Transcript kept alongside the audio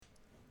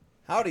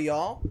Howdy,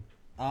 y'all.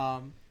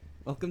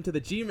 Welcome to the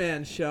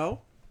G-Man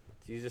Show.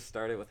 Did you just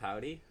start it with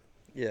howdy?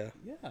 Yeah.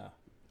 Yeah.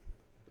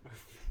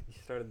 You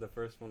started the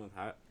first one with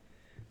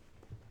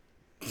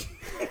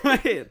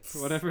Wait,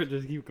 whatever,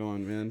 just keep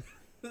going, man.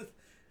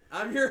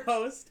 I'm your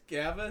host,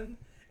 Gavin,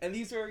 and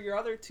these are your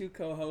other two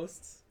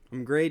co-hosts.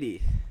 I'm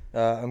Grady.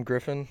 I'm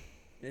Griffin.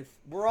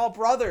 We're all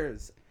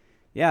brothers.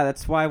 Yeah,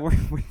 that's why we're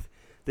with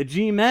the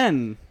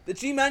G-Men. The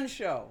G-Men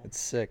Show. It's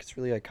sick. It's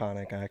really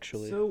iconic,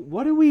 actually. So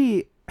what are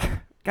we...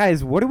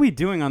 Guys, what are we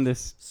doing on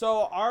this...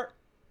 So our...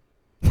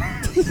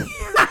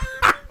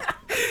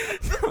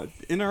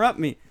 Interrupt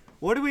me.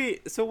 What are we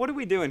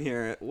doing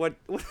here? What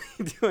are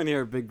we doing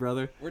here, big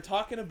brother? We're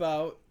talking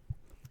about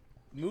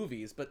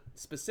movies, but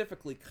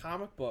specifically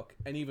comic book,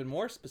 and even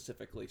more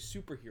specifically,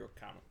 superhero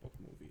comic book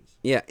movies.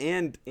 Yeah,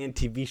 and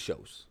TV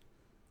shows.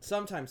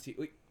 Sometimes we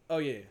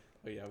definitely.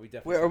 Wait, are we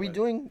talk about-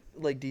 doing,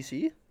 like,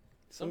 DC?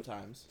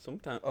 Sometimes.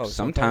 Sometimes. Oh,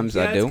 sometimes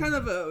Yeah, I do.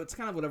 it's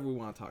kind of whatever we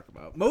want to talk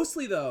about.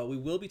 Mostly, though, we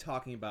will be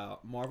talking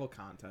about Marvel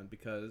content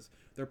because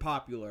they're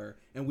popular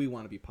and we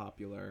want to be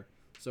popular.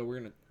 So we're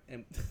gonna.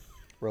 And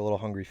We're little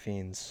hungry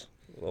fiends.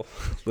 Little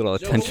Joe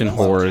attention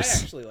Wilson, I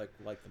whores. actually like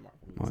the Marvel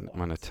movies a lot.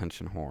 One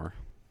attention whore.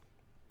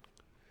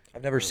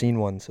 I've never seen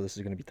one, so this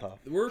is going to be tough.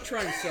 We're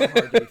trying so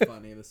hard to be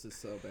funny. This is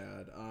so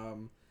bad.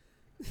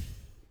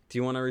 Do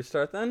you want to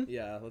restart then?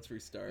 Yeah, let's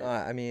restart.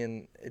 I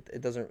mean,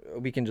 it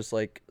doesn't... We can just,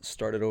 like,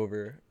 start it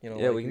over. You know,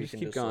 Yeah, like, we can just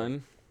keep like,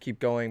 going. keep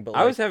going, but, I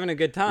like... was having a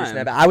good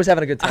time. I was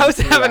having a good time, I was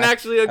too. having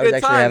actually a good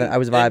time. I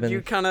was And vibing.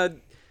 you kind of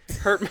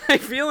hurt my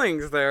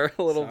feelings there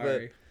a little Sorry.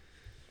 bit.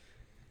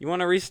 You want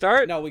to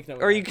restart? No, we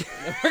can. Or you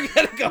we're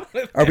gonna go.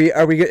 With Are we...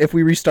 If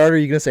we restart, are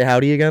you going to say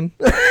howdy again?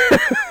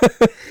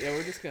 Yeah,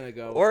 we're just gonna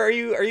go. Or are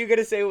you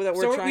gonna say that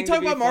we're so trying we to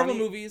talk be about Marvel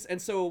funny? movies,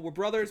 and so we're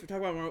brothers. We talk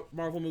about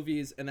Marvel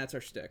movies, and that's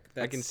our shtick.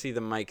 I can see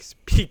the mic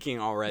speaking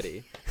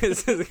already.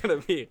 This is gonna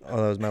be. Oh,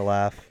 that was my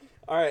laugh.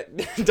 All right,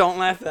 don't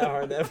laugh that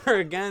hard ever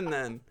again.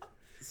 Then.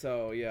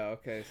 So yeah,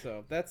 okay.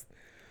 So that's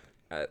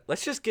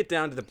Let's just get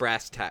down to the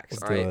brass tacks.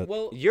 Let's all do right. it.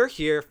 well, You're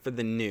here for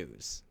the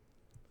news.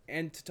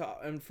 and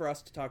for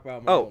us to talk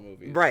about Marvel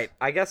movies. Right.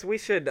 I guess we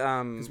should.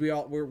 Because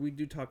we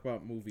do talk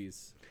about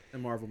movies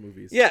and Marvel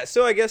movies. Yeah,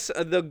 so I guess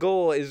the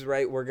goal is,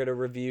 right, we're going to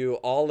review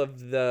all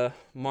of the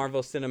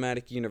Marvel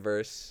Cinematic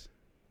Universe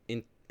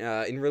in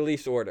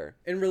release order.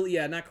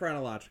 Not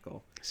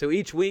chronological. So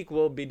each week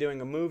we'll be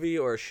doing a movie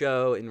or a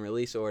show in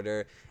release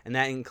order, and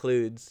that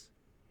includes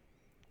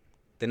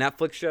the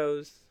Netflix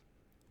shows,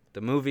 the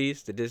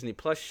movies, the Disney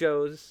Plus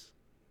shows,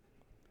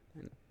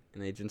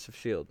 and Agents of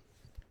S.H.I.E.L.D.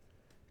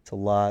 It's a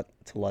lot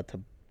to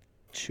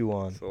chew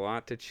on. It's a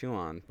lot to chew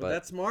on, But but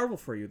that's Marvel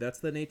for you. That's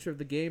the nature of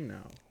the game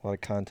now. A lot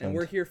of content. And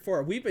we're here for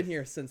it. We've been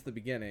here since the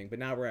beginning, but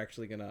now we're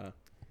actually going to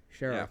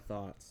share Yeah. our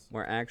thoughts.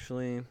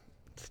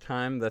 it's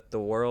time that the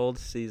world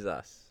sees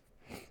us.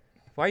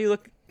 Why you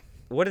look...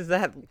 What is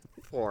that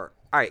for?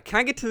 All right, can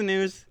I get to the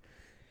news?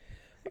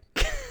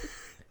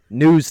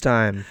 News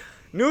time.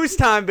 News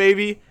time,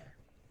 baby.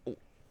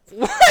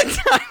 What?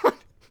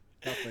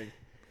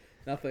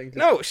 Nothing. Just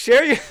No,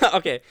 share your...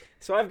 Okay,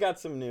 so I've got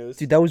some news.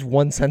 Dude, that was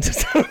one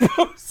sentence.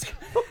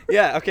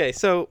 Yeah, okay,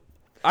 so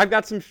I've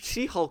got some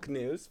She-Hulk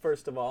news,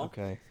 first of all.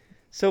 Okay.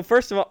 So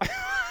first of all...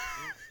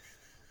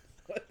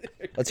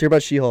 Let's hear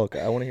about She-Hulk.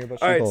 I want to hear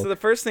about All She-Hulk. right, so the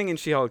first thing in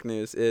She-Hulk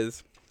news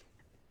is...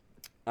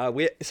 a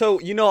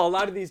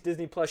lot of these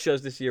Disney Plus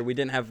shows this year we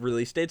didn't have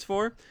release dates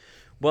for.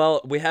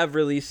 Well, we have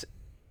release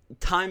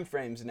time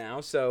frames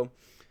now, so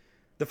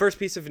the first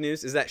piece of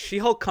news is that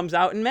She-Hulk comes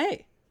out in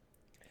May.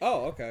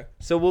 Oh, okay.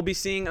 So we'll be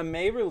seeing a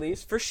May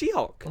release for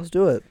She-Hulk. Let's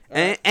do it.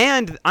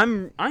 And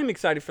I'm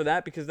excited for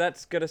that because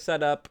that's going to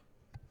set up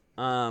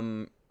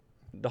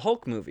the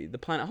Hulk movie, the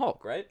Planet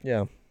Hulk, right?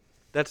 Yeah.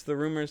 That's the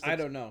rumors. I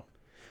don't know.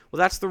 Well,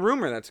 that's the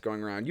rumor that's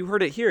going around. You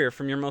heard it here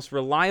from your most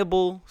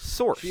reliable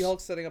source. She-Hulk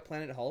setting up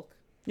Planet Hulk?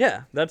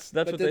 Yeah, that's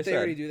But what did they they said.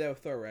 already do that with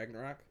Thor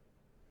Ragnarok?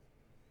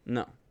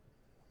 No.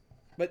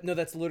 But no,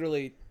 that's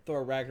literally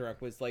Thor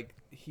Ragnarok was like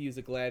he was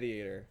a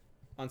gladiator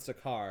on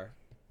Sakaar.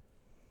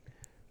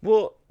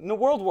 Well, no,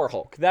 World War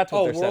Hulk. That's what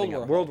Oh, they're World setting War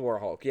up. Hulk. World War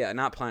Hulk. Yeah,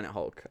 not Planet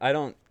Hulk. I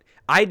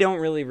don't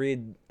really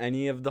read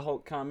any of the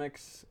Hulk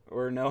comics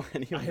or know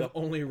any I of the have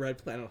only read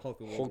Planet Hulk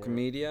and World Hulk War.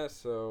 media,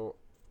 so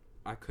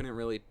I couldn't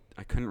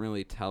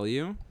really tell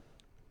you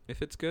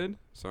if it's good.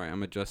 Sorry,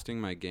 I'm adjusting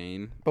my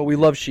gain. But we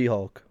love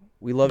She-Hulk.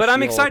 But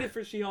I'm excited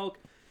for She-Hulk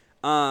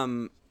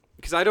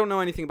because I don't know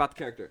anything about the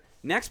character.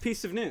 Next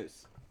piece of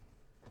news.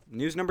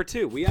 News number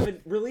 2. We have a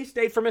release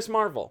date for Miss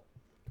Marvel.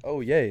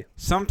 Oh, yay.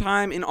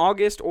 Sometime in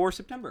August or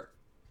September.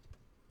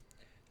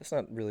 That's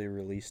not really a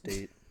release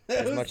date.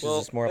 That As was- much well,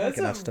 as it's more of like That's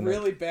an a estimate.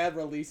 really bad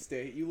release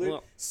date.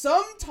 Well-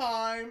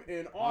 Sometime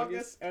in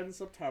August and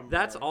September.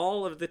 That's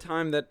all of the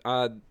time that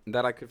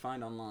I could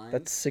find online.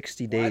 That's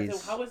 60 Why-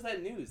 days. How is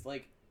that news?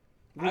 Like,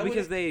 Well,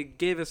 because they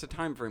gave us a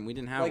time frame. We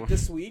didn't have like one.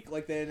 this week,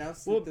 like they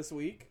announced Well- it this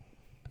week.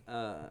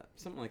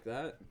 Something like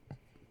that.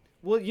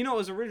 Well, it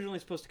was originally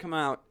supposed to come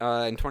out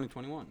in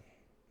 2021.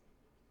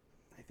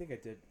 I think I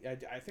did.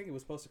 I think it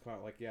was supposed to come out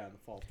in the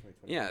fall of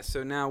 2020. Yeah,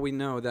 so now we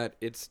know that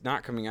it's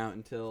not coming out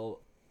until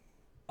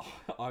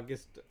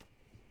August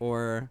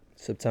or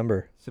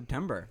September.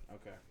 September.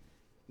 Okay.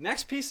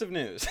 Next piece of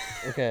news.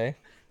 Okay.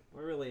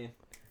 We're really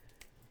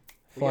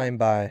Flying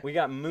by. we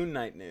got Moon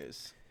Knight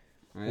news.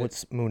 All right?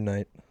 What's Moon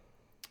Knight?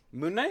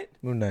 Moon Knight?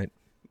 Moon Knight.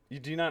 You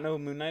do not know who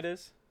Moon Knight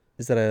is?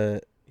 Is that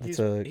a? That's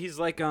He's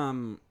like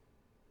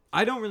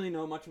I don't really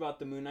know much about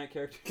the Moon Knight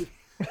character.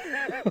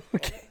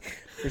 Okay.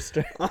 We're This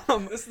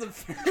is the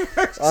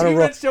first On a roll.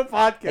 G-Man Show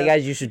podcast. Hey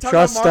guys, you should Talk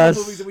trust about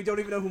Marvel us. movies and we don't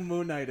even know who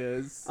Moon Knight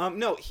is.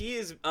 No, he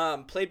is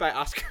played by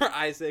Oscar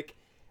Isaac,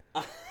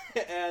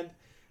 and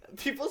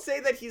people say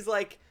that he's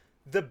like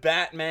the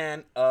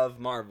Batman of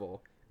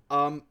Marvel.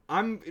 I'm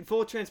in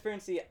full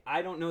transparency.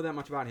 I don't know that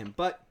much about him,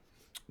 but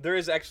there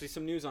is actually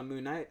some news on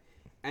Moon Knight,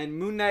 and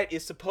Moon Knight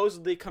is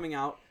supposedly coming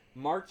out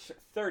March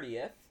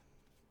 30th.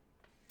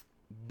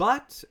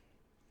 But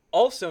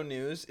also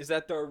news is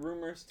that there are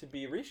rumors to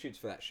be reshoots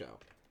for that show.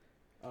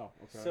 Oh,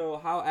 okay. So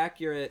how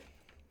accurate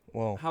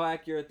Well,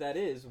 that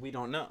is, we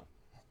don't know.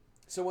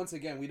 So once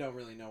again, we don't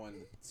really know when.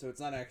 So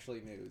it's not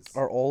actually news.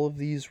 are all of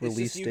these just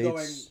release you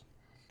dates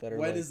that are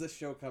When like, does this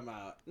show come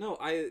out? No,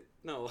 I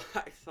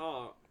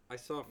saw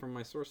it from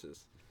my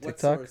sources. What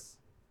TikTok? source?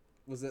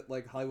 Was it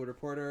like Hollywood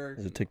Reporter,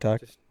 is it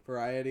TikTok? Just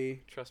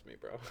Variety? trust me,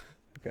 bro.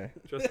 Okay.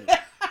 Trust me.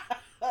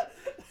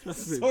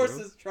 Trust me, bro.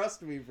 Sources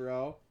trust me,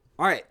 bro.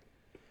 All right,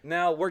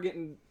 now we're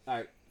getting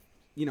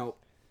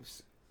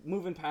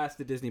moving past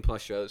the Disney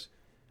Plus shows.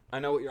 I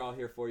know what you're all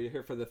here for. You're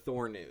here for the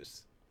Thor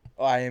news.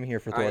 Oh, I am here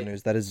for Thor Alright.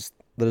 news. That is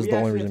the We only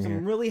actually reason have I'm some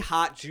here. really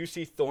hot,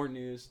 juicy Thor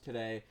news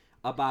today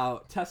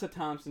about Tessa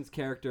Thompson's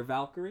character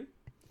Valkyrie.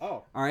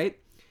 Oh, All right,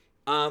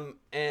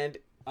 and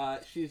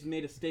she's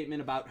made a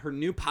statement about her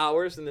new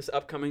powers in this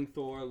upcoming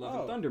Thor: Love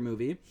and Oh. Thunder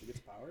movie. she gets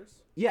powers.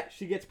 Yeah,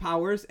 she gets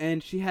powers,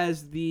 and she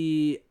has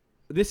the.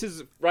 This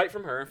is right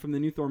from her, from the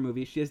new Thor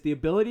movie. She has the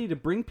ability to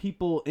bring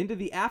people into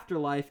the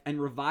afterlife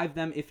and revive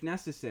them if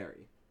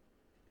necessary.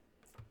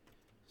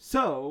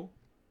 So,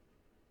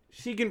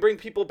 she can bring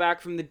people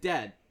back from the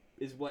dead,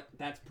 is what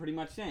that's pretty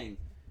much saying.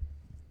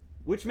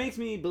 Which makes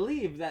me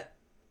believe that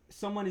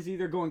someone is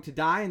either going to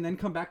die and then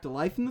come back to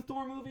life in the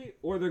Thor movie,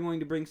 or they're going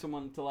to bring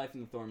someone to life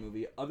in the Thor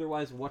movie.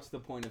 Otherwise, what's the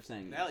point of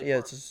saying that? Natalie Yeah,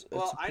 Portman. it's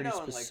Well, a I pretty know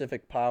in, like,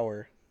 specific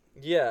power.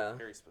 Yeah.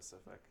 very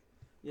specific.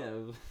 Yeah.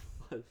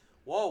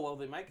 Whoa, well,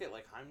 they might get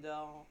like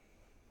Heimdall,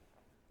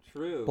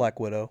 True.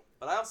 Black Widow.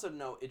 but I also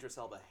know Idris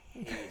Elba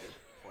hated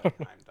playing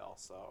Heimdall.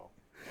 So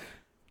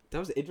That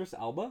was Idris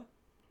Elba?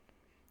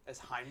 as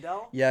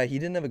Heimdall, Yeah, he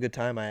didn't have a good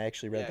time. I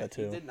actually read yeah, that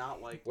too. he did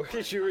not like. Where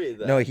playing did you read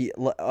that?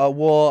 No,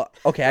 well,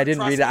 okay, I didn't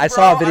Trust read it. me, I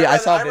saw a bro. video. I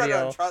saw a read it.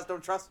 video.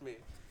 Don't trust me.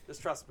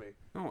 Just trust me.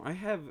 No, I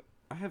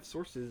have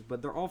sources,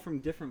 but they're all from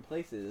different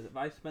places. If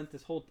I could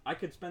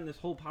spend this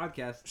whole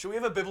podcast. Should we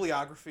have a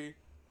bibliography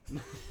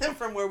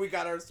from where we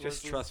got our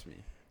sources? Just trust me.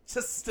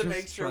 Just to Just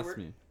make sure trust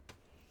we're. me.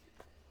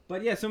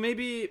 But yeah, so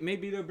maybe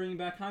they're bringing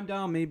back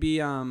Heimdall. Maybe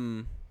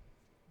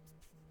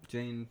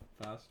Jane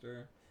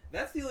Foster.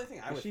 That's the only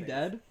thing I Is would she think.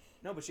 dead?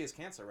 No, but she has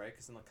cancer, right?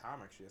 Because in the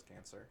comic, she has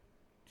cancer.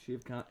 She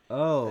have con- In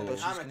Oh. the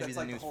she's comic, gonna be that's the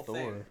like new the whole Thor.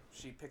 thing.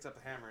 She picks up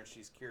a hammer and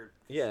she's cured.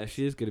 Yeah,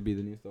 she is gonna be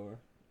the new Thor.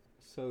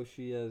 So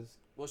she has.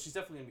 Well, she's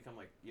definitely gonna become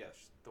like she's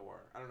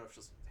Thor. I don't know if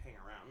she'll hang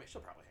around. I mean,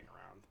 she'll probably hang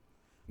around.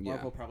 Yeah.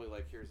 Marvel probably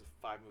like, here's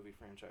a 5-movie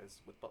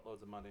franchise with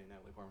buttloads of money, and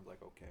Natalie Portman's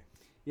like, okay.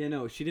 Yeah,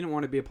 no, she didn't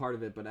want to be a part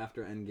of it, but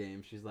after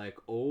Endgame, she's like,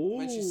 oh.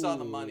 When she saw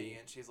the money,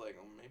 and she's like,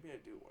 oh, maybe I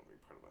do want to be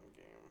part of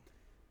Endgame.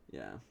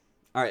 Yeah.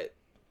 All right.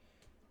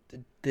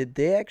 Did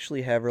they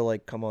actually have her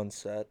like come on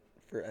set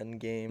for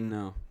Endgame?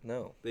 No,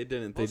 No. they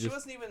didn't. Well, They she just.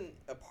 wasn't even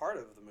a part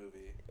of the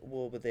movie.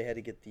 Well, but they had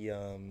to get the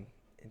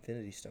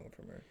Infinity Stone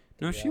from her.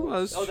 No, she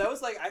was. Oh, that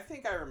was like, I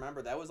think I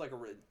remember, that was like a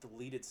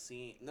deleted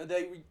scene. No,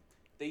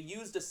 they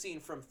used a scene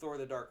from Thor: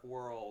 The Dark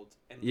World.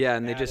 And Yeah,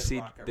 and they just added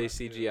Rocket Raccoon.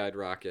 CGI'd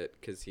Rocket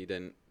because he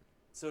didn't.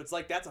 So it's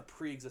like, that's a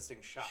pre-existing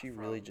shot. She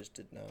really just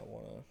did not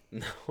want to.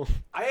 No.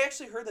 I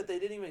actually heard that they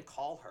didn't even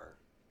call her.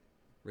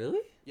 Really?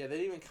 Yeah, they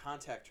didn't even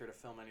contact her to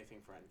film anything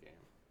for Endgame.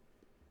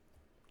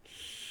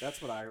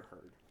 That's what I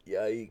heard.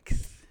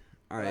 Yikes.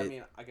 All But right. I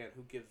mean, again,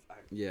 who gives?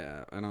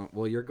 Yeah, I don't.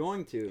 Well, you're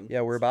going to.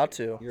 Yeah, we're about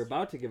to. You're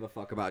about to give a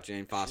fuck about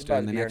Jane She's Foster about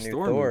in to the be our next new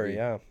Thor, Thor. movie.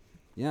 Yeah.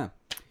 Yeah.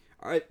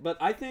 All right, but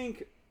I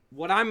think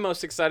what I'm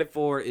most excited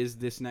for is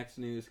this next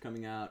news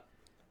coming out.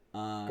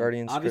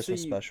 Guardians obviously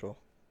Christmas special.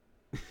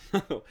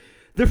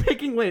 They're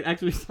making. Wait,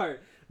 actually, sorry.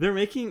 They're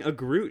making a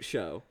Groot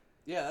show.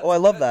 Yeah. Oh, I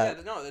love that.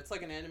 Yeah, no, it's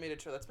like an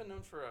animated show. That's been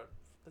known for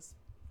this.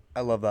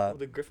 I love that. Oh,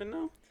 the Griffin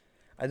know?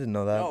 I didn't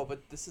know that. No,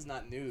 but this is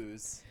not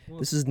news.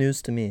 This is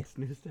news to me. It's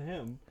news to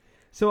him.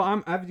 So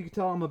as you can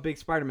tell, I'm a big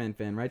Spider-Man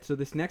fan, right? So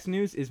this next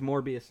news is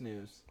Morbius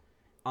news.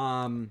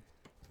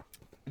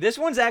 This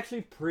one's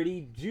actually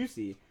pretty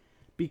juicy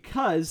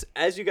because,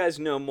 as you guys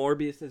know,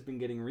 Morbius has been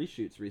getting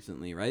reshoots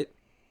recently, right?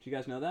 Did you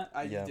guys know that?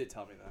 Yeah. You did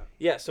tell me that.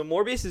 Yeah, so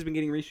Morbius has been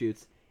getting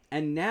reshoots.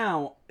 And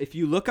now, if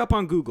you look up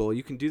on Google,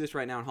 you can do this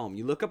right now at home.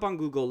 You look up on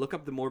Google, look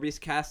up the Morbius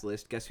cast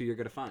list. Guess who you're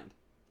going to find?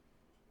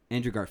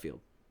 Andrew Garfield.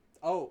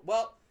 Oh,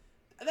 well,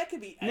 that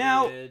could be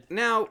Now,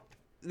 edited.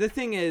 the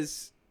thing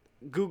is,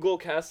 Google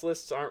cast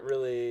lists aren't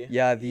really.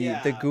 Yeah, the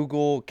Yeah.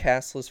 Google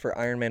cast list for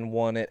Iron Man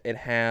 1, it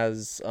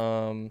has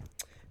Don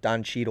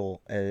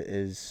Cheadle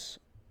is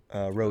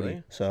Rhodey.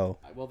 Really? So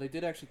Well, they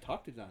did actually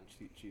talk to Don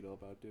Cheadle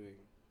about doing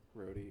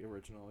Rhodey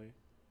originally.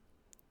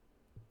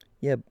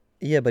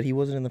 yeah, but he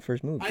wasn't in the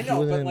first movie. I He know,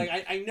 wasn't but in-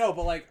 like I know,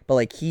 but like but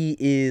like he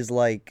is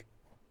like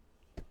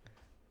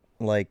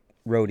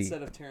Rhodey.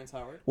 instead of Terrence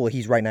Howard. Well,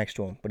 he's right next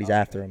to him, but he's Okay.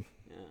 after him.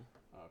 Yeah.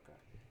 Okay.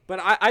 But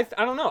I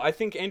don't know. I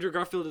think Andrew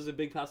Garfield is a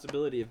big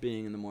possibility of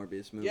being in the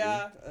Morbius movie.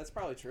 Yeah, that's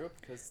probably true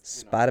because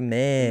Spider In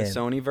Man. the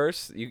Sony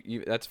verse,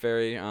 you that's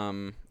very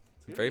gonna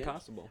very be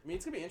possible. I mean,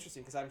 it's gonna be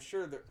interesting because I'm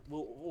sure that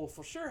we'll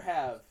for sure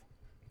have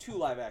 2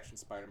 live-action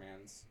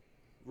Spider-Mans,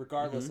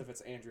 regardless if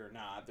it's Andrew or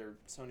not.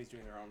 Sony's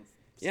doing their own.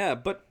 Yeah,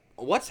 but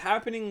what's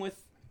happening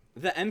with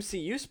the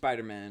MCU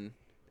Spider-Man?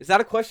 Is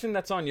that a question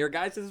that's on your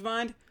guys'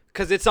 mind?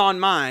 Because it's on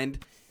mine,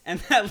 and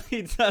that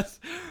leads us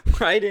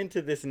right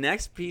into this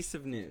next piece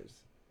of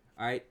news.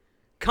 All right,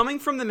 coming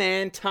from the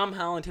man Tom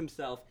Holland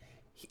himself,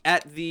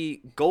 at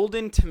the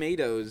Golden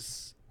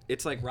Tomatoes,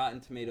 it's like Rotten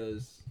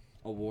Tomatoes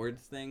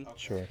awards thing.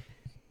 Sure.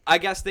 I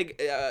guess they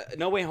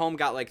No Way Home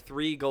got like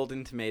 3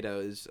 Golden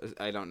Tomatoes.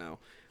 I don't know,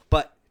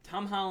 but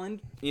Tom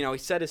Holland, he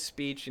said his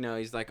speech.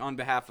 He's like, on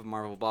behalf of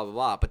Marvel, blah blah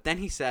blah. But then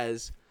he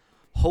says,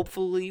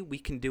 hopefully we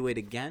can do it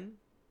again,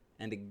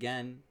 and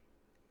again,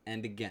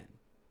 and again.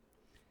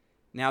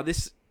 Now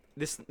this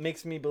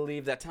makes me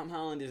believe that Tom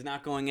Holland is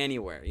not going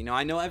anywhere.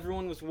 I know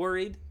everyone was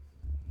worried,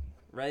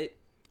 right?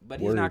 But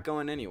he's not Worried.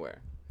 going anywhere.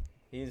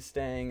 He's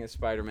staying as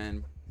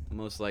Spider-Man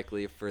most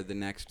likely for the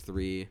next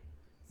 3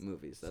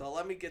 movies. So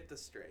let me get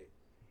this straight.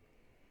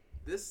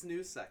 This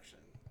news section,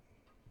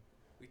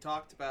 we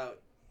talked about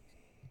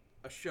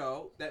a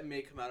show that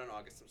may come out in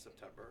August or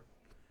September.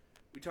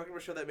 We talked about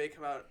a show that may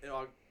come out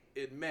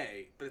in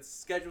May, but it's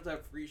scheduled to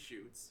have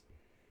reshoots.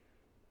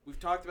 We've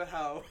talked about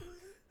how,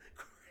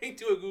 according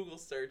to a Google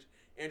search,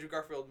 Andrew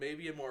Garfield may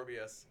be in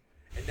Morbius.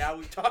 And now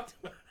we've talked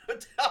about how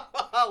Tom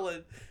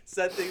Holland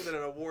said things in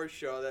an award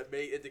show that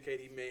may indicate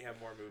he may have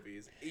more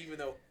movies, even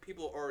though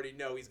people already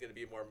know he's going to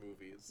be in more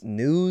movies.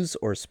 News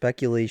or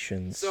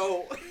speculations?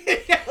 So,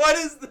 what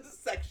is this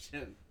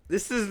section?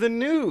 This is the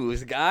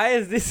news,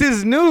 guys. This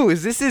is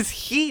news. This is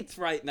heat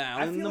right now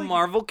I in feel the like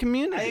Marvel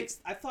community.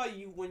 I thought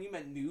when you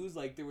meant news,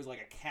 like there was like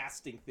a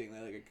casting thing,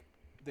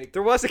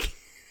 There was a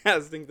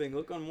casting thing.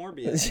 Look on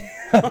Morbius.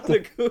 On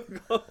the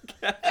Google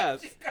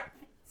cast.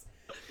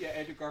 Yeah,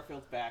 Andrew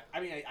Garfield's back. I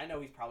mean, I know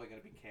he's probably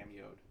going to be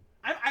cameoed.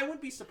 I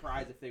wouldn't be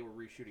surprised if they were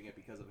reshooting it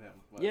because of him.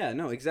 But. Yeah,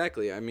 no,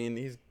 exactly. I mean,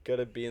 he's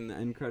gonna be in the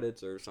end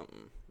credits or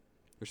something,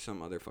 or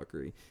some other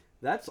fuckery.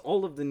 That's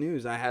all of the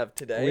news I have Are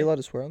today. we allowed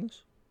to swear on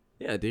this?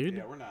 Yeah, dude.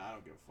 Yeah, we're not. I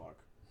don't give a fuck.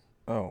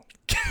 Oh.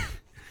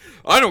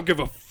 I don't give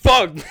a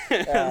fuck, man.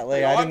 Yeah,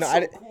 like, Yo, I I'm didn't know. so I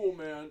didn't, cool,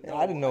 man. yeah,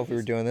 I didn't know if we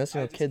were doing this.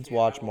 You I know, just kids can't-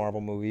 watch I don't-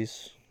 Marvel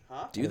movies.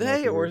 Huh? Do I don't know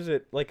they, if or we is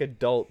it like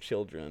adult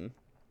children?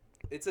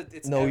 It's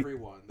No,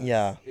 everyone.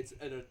 yeah. It's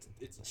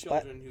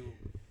children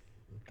who.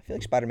 I feel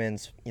like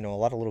Spider-Man's. A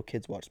lot of little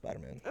kids watch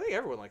Spider-Man. I think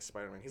everyone likes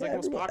Spider-Man. He's Yeah, like the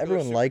most everyone, popular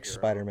everyone likes superhero.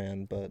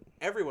 Spider-Man, but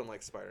Everyone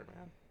likes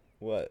Spider-Man.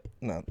 What?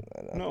 no.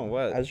 No,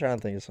 what? I was trying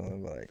to think of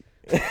something, but like.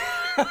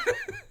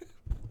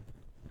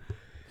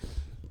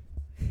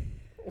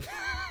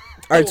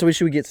 All right, so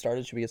should we get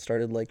started? Should we get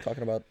started like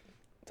talking about?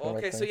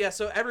 Okay, so yeah,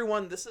 so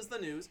everyone, this is the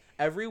news.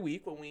 Every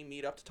week when we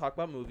meet up to talk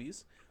about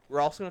movies,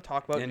 we're also going to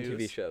talk about And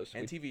news TV shows.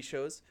 and TV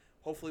shows.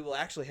 Hopefully, we'll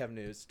actually have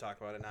news to talk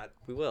about, and not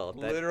We will.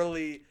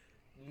 literally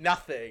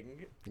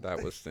nothing.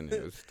 That was the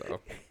news, though.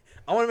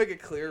 I want to make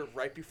it clear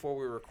right before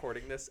we were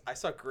recording this, I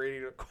saw Grady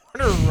in a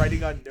corner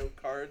writing on note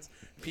cards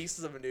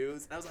pieces of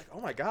news, and I was like, "Oh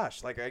my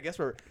gosh!" Like, I guess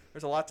there's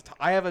a lot to.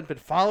 I haven't been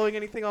following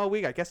anything all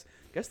week. I guess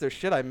there's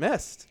shit I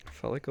missed.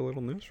 Felt like a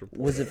little news report.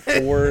 Was it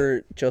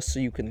for just so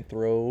you can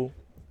throw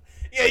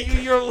Yeah,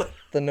 you're.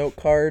 the note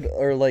card,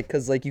 or like,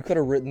 cause like you could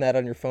have written that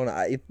on your phone?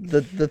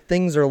 The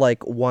things are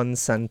like one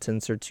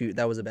sentence or two.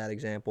 That was a bad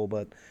example,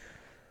 but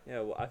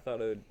Yeah, well, I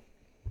thought it would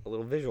a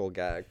little visual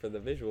gag for the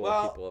visual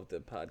Well- people of the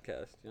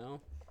podcast,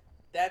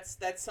 That's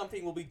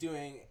something we'll be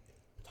doing,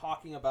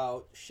 talking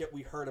about shit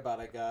we heard about.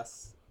 I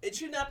guess it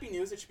should not be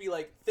news. It should be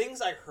like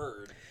things I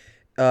heard.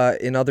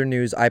 in other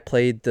news, I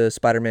played the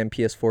Spider-Man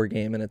PS4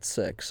 game and it's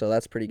sick, so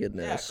that's pretty good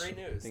news. Yeah, great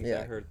news. Things Yeah.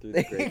 I heard through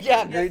the grapevine.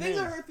 Yeah, Yeah, great things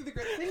I news. heard through the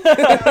great things like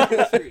that on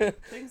the street.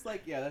 Things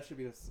like that should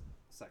be this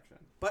section.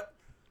 But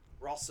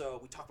we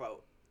talk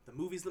about the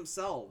movies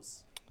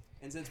themselves,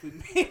 and since we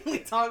mainly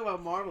talk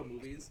about Marvel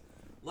movies,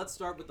 let's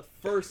start with the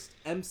first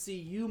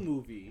MCU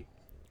movie.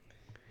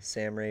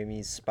 Sam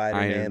Raimi's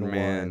Spider-Man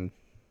 1.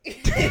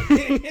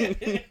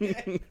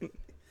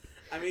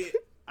 I mean,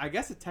 I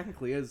guess it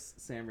technically is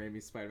Sam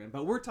Raimi's Spider-Man,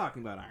 but we're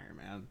talking about Iron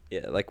Man.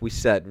 Yeah, like we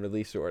said,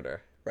 release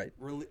order.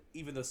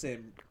 Even though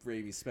Sam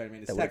Raimi's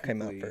Spider-Man is That would have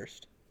come out technically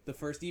first. the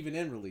first even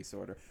in release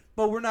order.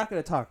 But we're not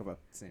going to talk about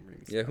Sam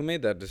Raimi's Yeah, who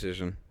made that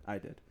decision? I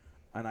did,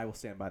 and I will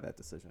stand by that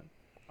decision.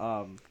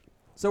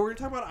 So we're gonna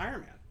talk about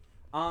Iron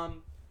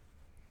Man.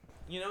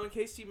 In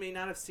case you may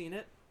not have seen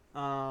it,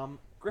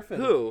 Griffin.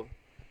 Who?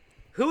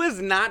 Who has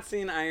not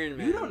seen Iron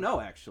Man? You don't know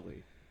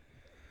actually.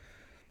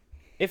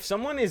 if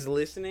someone is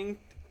listening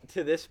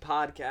to this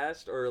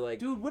podcast or like,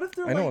 Dude, what if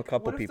they're I know like, a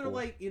couple what if people. they're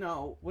like,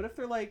 what if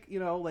they're like,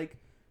 like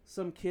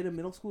some kid in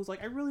middle school is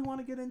like, I really want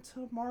to get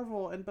into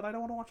Marvel, but I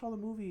don't want to watch all the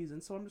movies,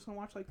 and so I'm just gonna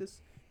watch like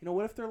this.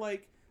 What if they're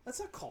like, let's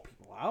not call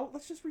people out,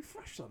 let's just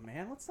refresh them,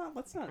 man. Let's not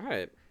all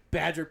right.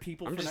 badger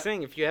people. I'm for just not-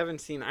 saying, if you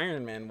haven't seen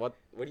Iron Man, what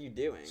are you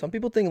doing? Some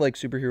people think like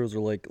superheroes are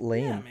like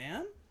lame. Yeah,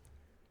 man.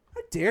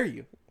 How dare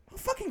you? How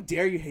fucking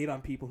dare you hate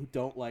on people who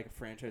don't like a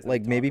franchise? that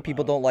Like we maybe talk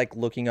people about? don't like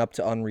looking up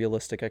to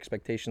unrealistic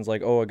expectations.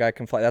 Like, oh, a guy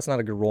can fly. That's not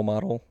a good role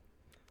model.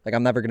 Like,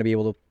 I'm never gonna be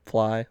able to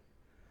fly.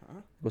 Huh?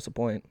 What's the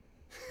point?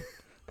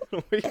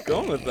 Where are you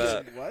going with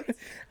that? What?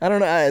 I don't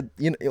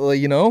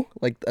know.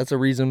 Like that's a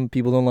reason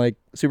people don't like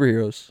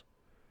superheroes.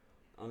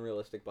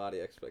 Unrealistic body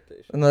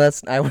expectations. No,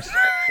 that's I was.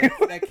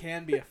 That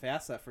can be a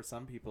facet for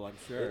some people, I'm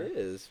sure. It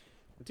is,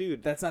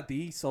 dude. That's not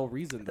the sole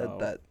reason,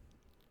 though.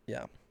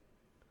 Yeah.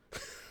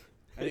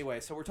 Anyway,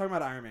 so we're talking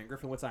about Iron Man.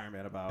 Griffin, what's Iron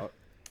Man about?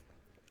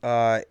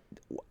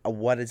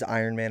 What is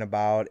Iron Man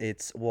about?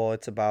 It's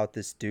about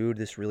this dude,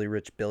 this really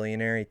rich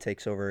billionaire. He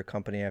takes over a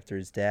company after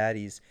his dad.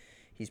 He's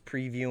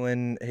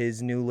previewing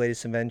his new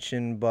latest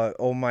invention, but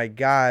oh my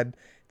God,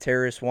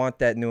 terrorists want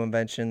that new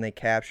invention. They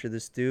capture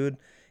this dude,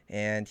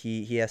 and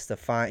he has to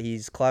find.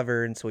 He's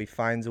clever, and so he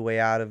finds a way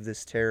out of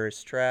this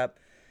terrorist trap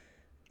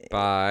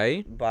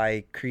Bye.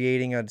 by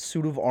creating a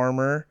suit of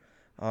armor.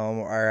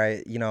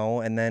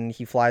 And then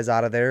he flies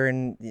out of there,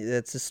 and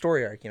it's his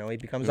story arc. He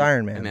becomes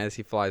Iron Man. And as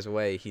he flies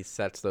away, he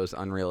sets those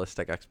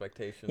unrealistic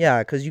expectations. Yeah,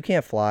 because you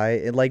can't fly.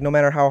 Like, no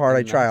matter how hard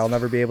I try, I'll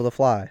never be able to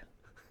fly.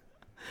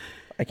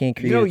 I can't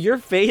create. Your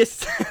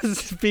face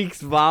speaks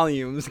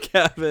volumes,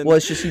 Kevin. Well,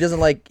 it's just he doesn't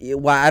like.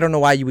 Why I don't know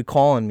why you would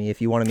call on me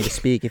if you wanted me to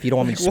speak. If you don't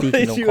want me to Like, speak, what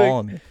you is don't you, call like-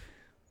 on me.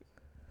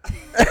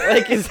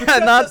 Like, is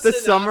that not the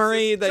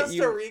summary that just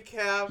you? to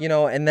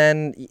recap. And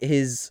then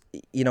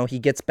he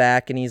gets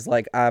back and he's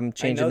like, I'm I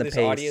changing know the this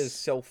pace. audio is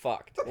so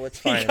fucked. Well, it's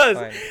fine. Because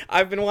It's fine.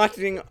 I've been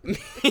watching me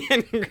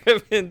and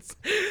Griffin's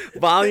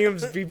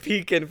volumes be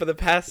peaking for the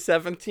past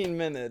 17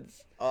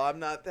 minutes. Oh, I'm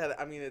not that.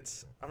 I mean,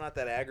 I'm not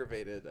that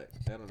aggravated.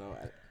 I don't know.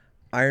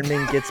 Iron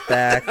Man gets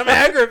back. I'm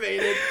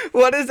aggravated.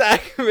 What does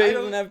aggravation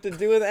don't- have to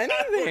do with I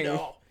anything? don't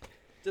know.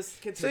 Just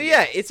So continue.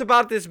 yeah, it's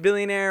about this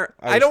billionaire.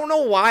 I don't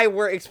know why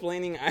we're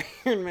explaining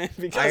Iron Man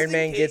because Iron in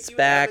Man case gets you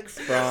back haven't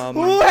seen from,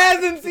 who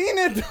hasn't seen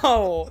it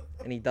though?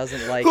 and he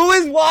doesn't like. Who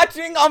is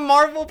watching a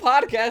Marvel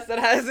podcast that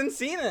hasn't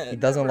seen He it?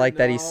 doesn't Never like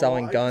that he's know.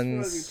 selling I just wanna be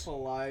guns.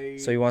 polite.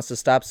 So he wants to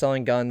stop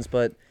selling guns,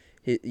 but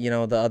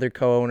the other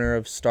co-owner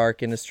of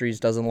Stark Industries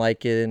doesn't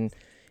like it, and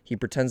he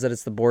pretends that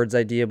it's the board's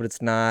idea, but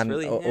it's not. It's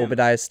really and him.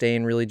 Obadiah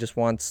Stane really just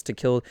wants to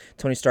kill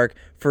Tony Stark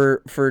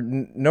for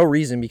no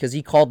reason, because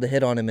he called the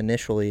hit on him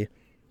initially.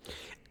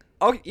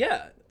 Oh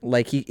yeah,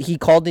 Like he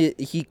called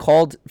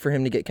for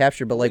him to get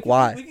captured, but like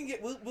why? We can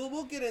get.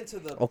 We'll get into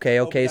the. Okay,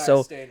 Obadiah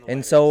so Stane later.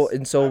 and so I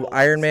and so will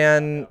Iron say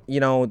Man,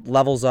 that,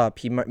 levels up.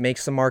 He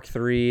makes the Mark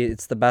III.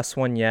 It's the best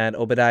one yet.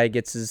 Obadiah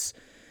gets his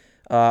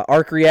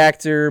arc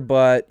reactor,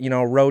 but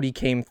Rhodey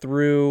came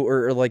through,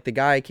 or like the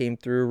guy came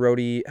through.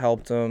 Rhodey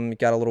helped him.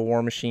 Got a little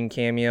War Machine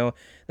cameo.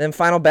 Then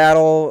final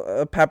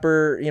battle,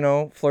 Pepper,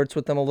 flirts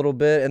with him a little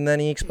bit, and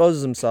then he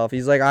exposes himself.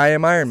 He's like, "I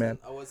am Iron Man."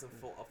 I wasn't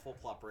a full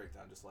plot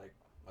breakdown, just like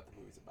what the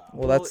movie's about.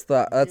 Well, that's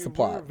the you were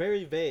plot.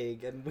 very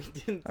vague, and we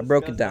didn't. I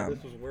broke it discuss how down.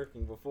 This was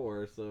working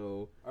before,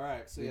 so All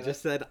right, so we yeah,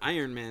 just said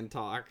Iron Man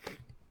talk.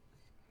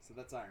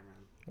 that's Iron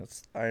Man.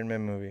 That's Iron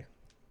Man movie.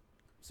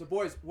 So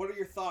boys, what are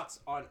your thoughts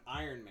on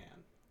Iron Man?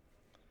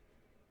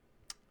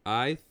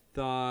 I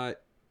thought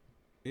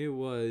it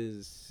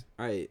was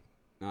alright.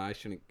 No, I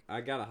shouldn't.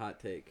 I got a hot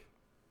take.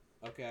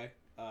 Okay,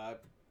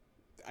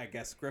 I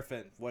guess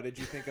Griffin, what did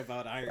you think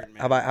about Iron Man?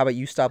 How about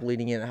you stop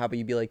leading in? How about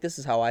you be like, "This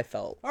is how I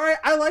felt." All right,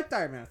 I liked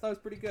Iron Man. I thought it was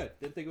pretty good.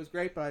 Didn't think it was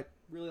great, but I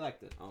really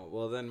liked it. Oh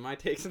well, then my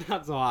take's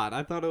not so hot.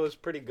 I thought it was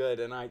pretty good,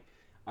 and I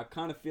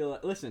kind of feel.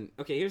 Listen,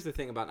 okay. Here's the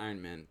thing about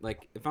Iron Man.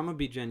 Like, if I'm gonna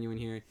be genuine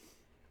here,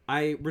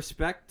 I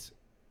respect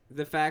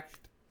the fact.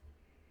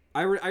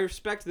 I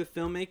respect the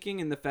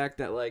filmmaking and the fact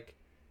that like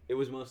it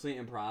was mostly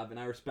improv, and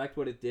I respect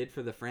what it did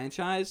for the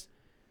franchise.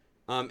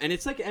 And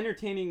it's like an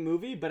entertaining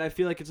movie, but I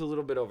feel like it's a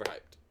little bit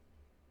overhyped.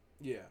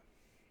 Yeah.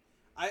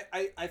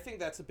 I think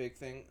that's a big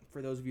thing.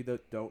 For those of you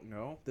that don't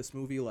know, this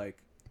movie like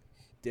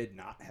did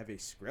not have a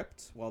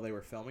script while they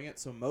were filming it,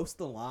 so most of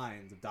the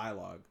lines of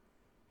dialogue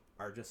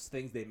are just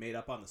things they made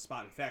up on the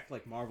spot. In fact,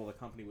 like Marvel, the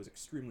company, was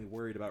extremely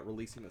worried about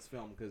releasing this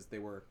film because they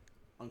were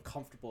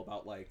uncomfortable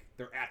about like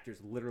their actors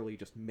literally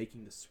just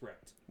making the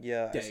script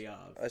Yeah, day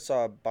of. I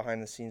saw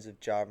behind the scenes of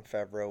Jon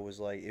Favreau was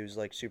like it was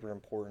like super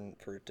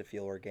important for it to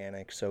feel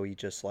organic, so he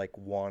just like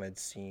wanted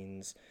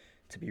scenes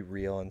to be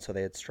real, and so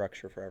they had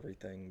structure for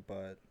everything.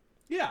 But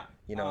Yeah,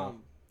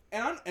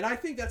 and I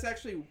think that's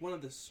actually one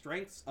of the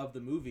strengths of the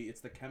movie. It's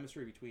the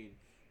chemistry between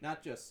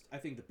not just I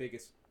think the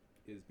biggest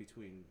is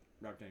between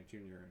Robert Downey Jr.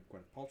 and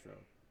Gwyneth Paltrow,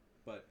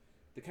 but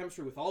the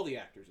chemistry with all the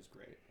actors is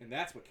great, and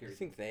that's what You carries.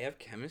 think they have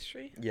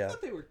chemistry? I yeah,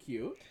 thought they were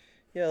cute.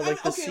 yeah,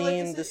 like the okay,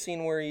 scene, like, the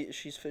scene where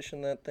she's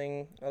fishing that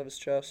thing out of his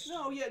chest.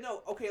 No, yeah,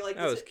 no, okay, like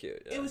That was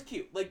cute. Yeah. It was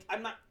cute. Like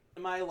I'm not.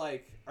 Am I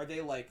like? Are they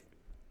like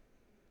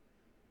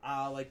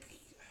like,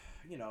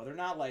 you know, they're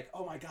not like,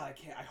 oh my god,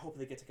 I hope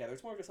they get together.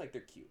 It's more just like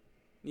they're cute.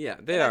 Yeah,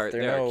 they are.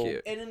 They are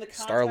cute. And in the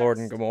context, Star-Lord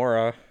and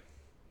Gamora.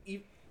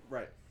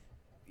 Right.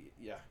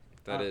 Yeah.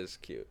 That is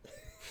cute.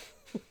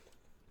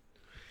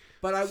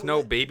 But It's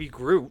no baby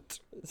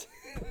Groot.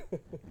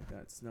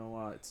 it's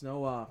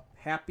no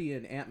Happy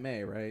and Aunt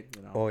May, right?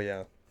 You know. Oh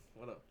yeah.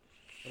 What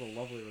a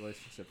lovely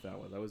relationship that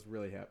was. I was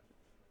really happy.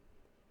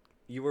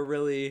 You were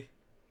really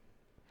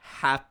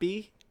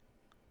happy?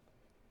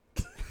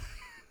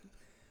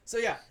 So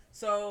yeah.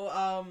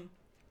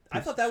 I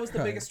thought that was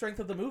the biggest strength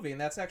of the movie,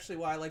 and that's actually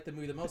why I liked the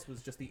movie the most,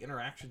 was just the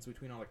interactions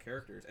between all the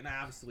characters. And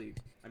obviously,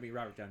 I mean,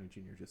 Robert Downey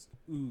Jr. just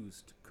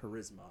oozed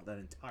charisma that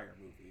entire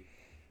movie.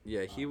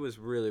 Yeah, he was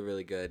really,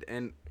 really good.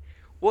 And,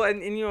 well,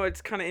 and you know,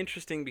 it's kind of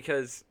interesting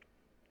because,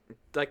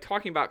 like,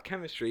 talking about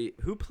chemistry,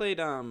 who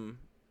played,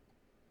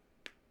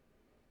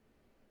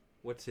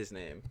 what's his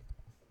name?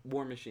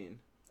 War Machine.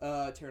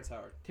 Terrence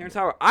Howard. Terrence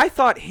Howard. I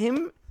thought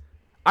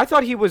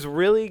he was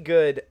really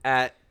good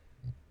at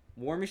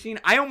War Machine.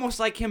 I almost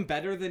like him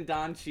better than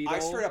Don Cheadle. I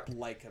straight up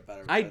like him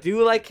better. I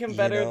do like him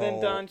better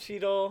than Don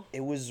Cheadle.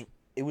 It was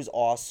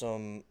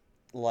awesome,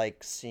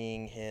 like,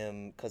 seeing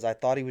him, because I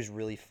thought he was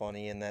really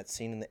funny in that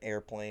scene in the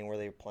airplane where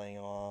they were playing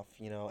off,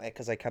 you know,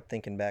 because I kept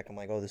thinking back, I'm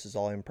like, oh, this is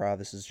all improv,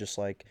 this is just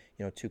like,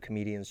 you know, two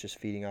comedians just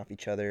feeding off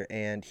each other,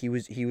 and he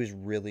was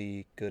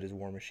really good as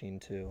War Machine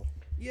too.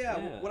 Yeah,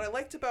 what I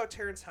liked about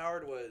Terrence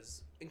Howard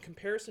was, in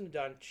comparison to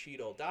Don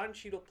Cheadle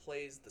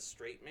plays the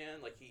straight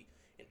man. Like,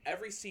 in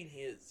every scene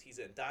he's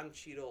in, Don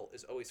Cheadle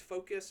is always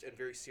focused and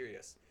very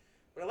serious.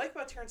 What I like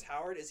about Terrence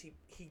Howard is he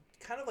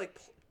kind of like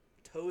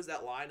toes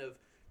that line of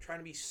trying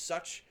to be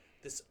such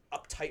this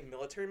uptight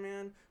military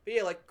man, but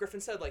yeah, like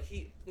Griffin said, like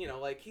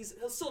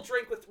he'll still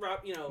drink with Rob,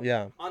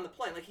 on the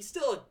plane. Like he's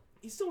still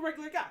a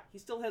regular guy. He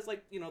still has,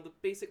 like, you know, the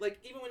basic, like,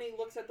 even when he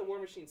looks at the War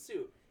Machine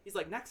suit, he's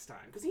like, next time,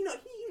 because he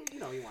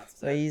wants to.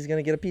 So he's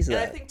gonna get a piece of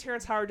that. And I think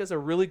Terrence Howard does a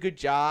really good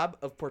job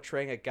of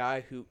portraying a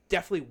guy who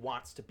definitely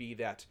wants to be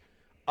that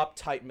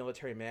uptight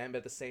military man, but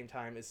at the same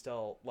time is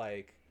still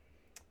like,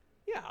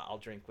 yeah, I'll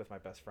drink with my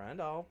best friend.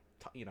 I'd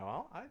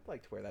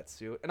like to wear that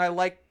suit, and I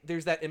like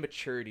there's that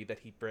immaturity that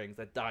he brings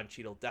that Don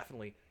Cheadle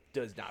definitely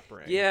does not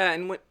bring. Yeah,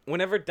 and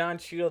whenever Don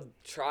Cheadle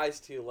tries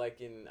to,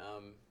 like in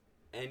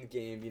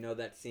Endgame, you know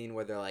that scene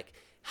where they're like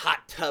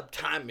hot tub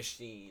time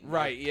machine,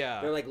 right?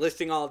 Yeah, they're like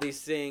listing all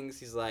these things.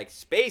 He's like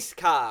space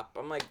cop.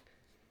 I'm like,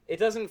 it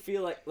doesn't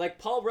feel like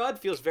Paul Rudd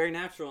feels very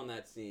natural in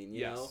that scene.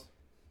 You know,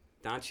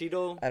 Don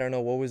Cheadle. I don't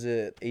know, what was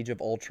it, Age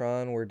of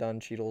Ultron, where Don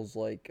Cheadle's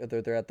like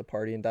they're at the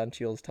party and Don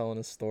Cheadle's telling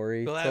a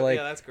story. Well,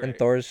 yeah, that's great. And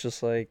Thor's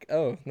just like,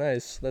 oh,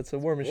 nice, that's a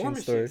War Machine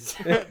story.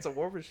 It's a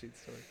War Machine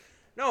story.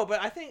 No,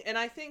 but I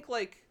think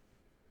like,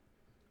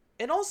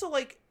 and also,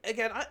 like,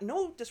 again,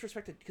 no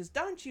disrespect to, because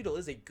Don Cheadle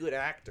is a good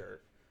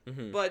actor,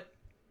 but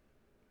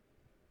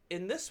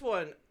in this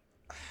one,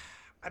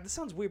 this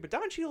sounds weird, but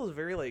Don Cheadle is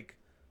very, like,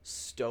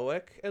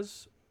 stoic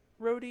as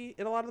Rhodey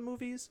in a lot of the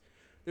movies.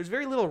 There's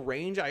very little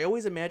range. I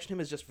always imagine him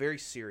as just very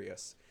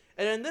serious.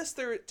 And in this,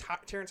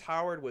 Terrence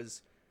Howard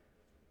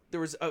there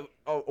was a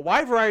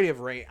wide variety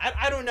of range.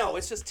 I don't know.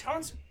 It's just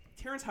Terrence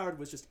Howard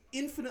was just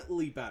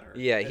infinitely better.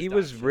 Yeah, he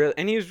was real,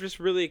 and he was just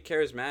really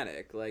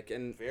charismatic, like,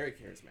 and very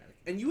charismatic.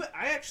 And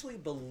I actually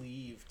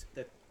believed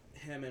that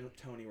him and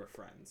Tony were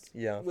friends.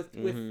 Yeah. With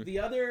the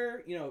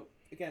other, you know,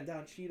 again,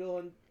 Don Cheadle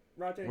and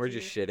Roger. We're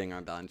just shitting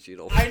on Don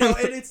Cheadle. I know,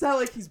 and it's not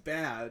like he's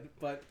bad,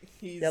 but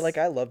he's. Yeah, like,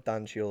 I love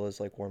Don Cheadle as,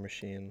 like, War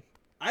Machine.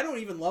 I don't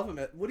even love him.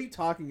 What are you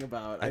talking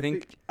about? I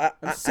think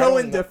I'm so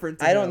indifferent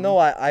to him. I don't know.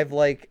 I've,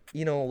 like,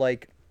 you know,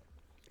 like,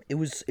 it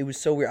was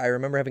so weird. I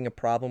remember having a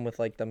problem with,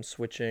 like, them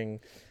switching,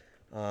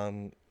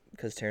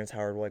 because Terrence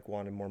Howard, like,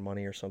 wanted more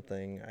money or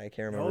something. I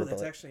can't remember. No,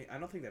 that's actually, I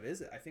don't think that is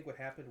it. I think what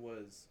happened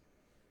was,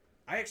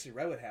 I actually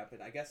read what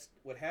happened. I guess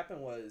what happened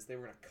was they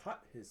were going to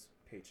cut his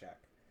paycheck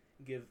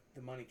and give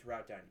the money to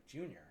Robert Downey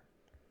Jr.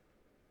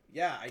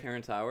 Yeah.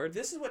 Terrence Howard?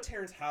 This is what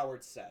Terrence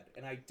Howard said,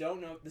 and I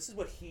don't know, this is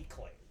what he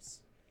claims.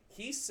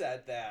 He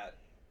said that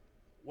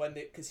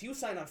because he was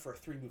signed on for a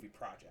 3-movie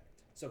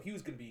project, so he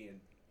was going to be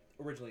in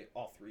originally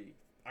all 3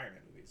 Iron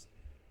Man movies.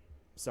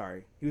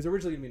 Sorry, he was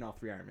originally going to be in all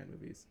 3 Iron Man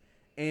movies,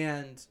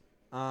 and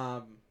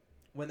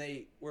when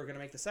they were going to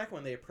make the second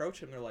one, they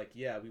approached him. They're like,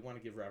 "Yeah, we want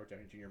to give Robert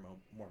Downey Jr.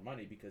 more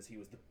money because he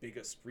was the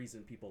biggest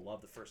reason people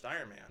loved the first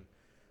Iron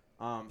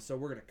Man. So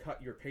we're going to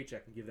cut your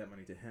paycheck and give that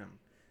money to him."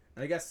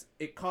 And I guess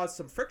it caused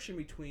some friction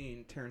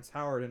between Terrence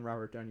Howard and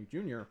Robert Downey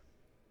Jr.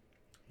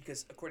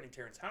 because, according to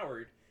Terrence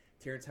Howard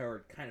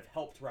kind of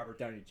helped Robert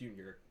Downey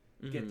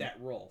Jr. get that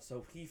role.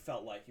 So he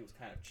felt like he was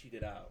kind of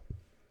cheated out.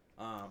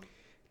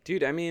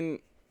 Dude, I mean,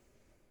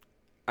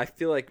 I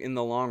feel like in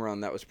the long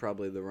run, that was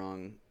probably the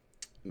wrong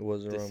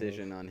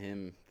decision on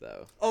him,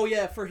 though. Oh,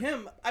 yeah, for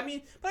him. I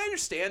mean, but I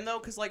understand, though,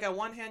 because, like, on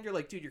one hand, you're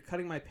like, dude, you're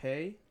cutting my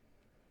pay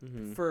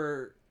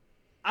for...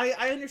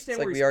 I understand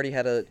it's like we already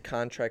had a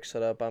contract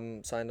set up.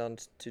 I'm signed on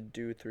to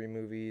do 3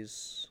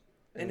 movies.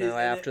 And now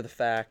after the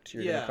fact,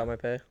 you're going to cut my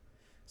pay?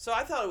 So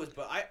I thought it was,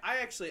 but I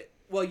actually,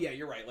 well, yeah,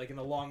 you're right. Like, in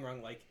the long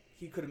run, like,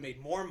 he could have made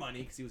more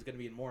money because he was going to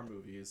be in more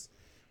movies.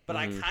 But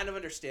I kind of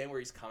understand where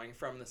he's coming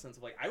from in the sense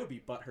of like I would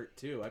be butthurt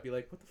too. I'd be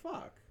like, what the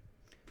fuck?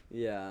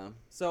 Yeah.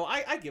 So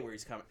I get where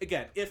he's coming.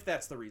 Again, if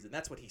that's the reason,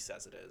 that's what he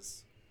says it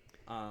is.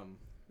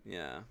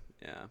 Yeah.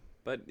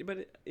 But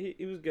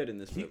he was good in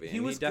this movie. He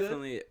and was he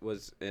definitely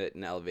was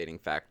an elevating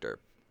factor.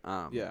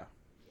 Yeah.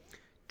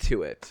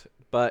 To it.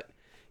 But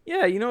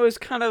yeah, it was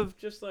kind of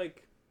just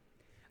like,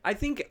 I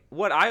think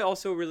what I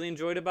also really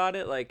enjoyed about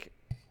it, like,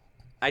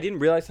 I didn't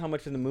realize how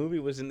much of the movie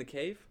was in the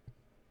cave.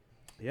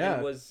 Yeah.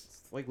 It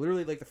was like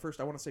literally like the first,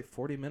 I want to say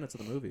 40 minutes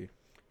of the movie.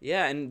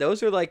 Yeah, and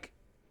those are like,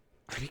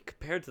 I mean,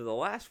 compared to the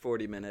last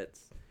 40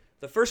 minutes,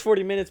 the first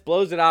 40 minutes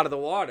blows it out of the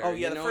water. Oh yeah,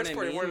 you the know first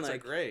what I 40 mean? minutes Like,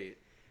 are great.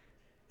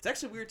 It's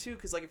actually weird too,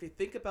 because like if you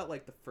think about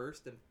like the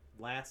first and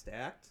last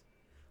act,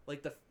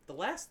 like the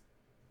last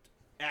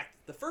act,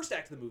 the first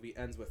act of the movie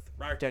ends with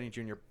Robert Downey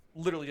Jr.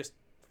 literally just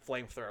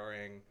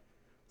flamethrowing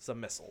some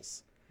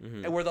missiles,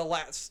 and where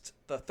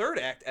the third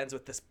act ends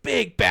with this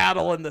big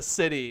battle in the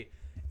city,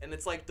 and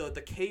it's like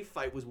the cave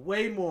fight was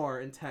way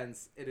more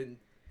intense.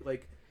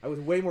 Like I was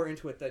way more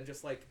into it than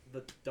just like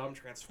the dumb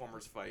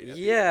Transformers fight. At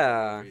the end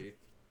of the movie.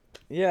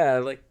 Yeah,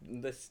 like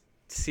the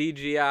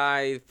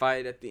CGI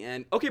fight at the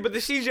end. Okay, but the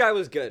CGI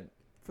was good.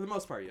 For the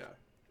most part, yeah.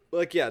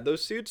 Like, yeah,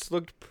 those suits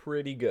looked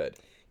pretty good.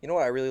 You know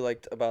what I really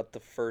liked about the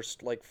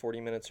first, like,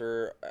 40 minutes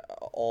are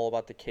all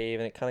about the cave,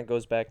 and it kind of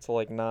goes back to,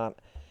 like, not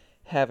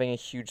having a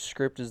huge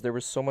script, is there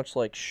was so much,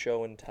 like,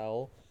 show and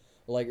tell.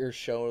 Like, or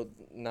show,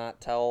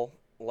 not tell.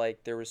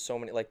 Like, there was so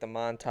many, like, the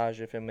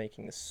montage of him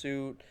making the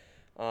suit.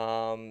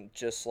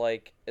 Just,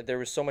 like, there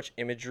was so much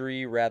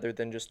imagery rather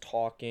than just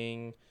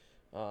talking.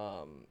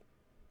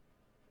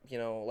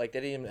 Like,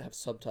 they didn't even have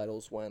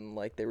subtitles when,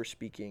 like, they were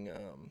speaking,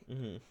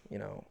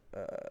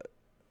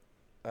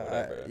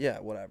 Whatever. yeah,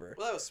 whatever.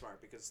 Well, that was smart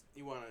because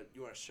you want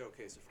to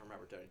showcase it from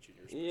Robert Downey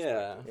Jr.'s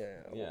Yeah.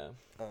 perspective. Yeah.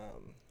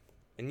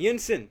 And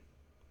Yinsen.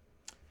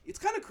 It's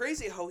kind of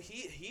crazy how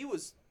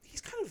he's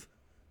kind of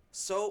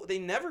so they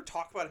never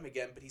talk about him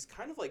again, but he's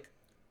kind of like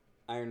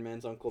Iron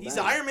Man's Uncle he's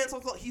Ben. Iron Man's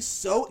uncle. He's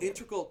so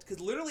integral because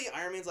literally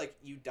Iron Man's like,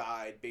 you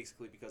died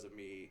basically because of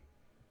me,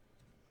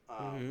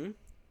 and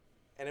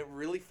it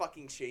really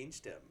fucking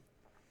changed him.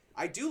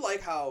 I do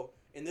like how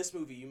in this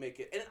movie you make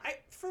it, and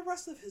for the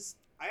rest of his,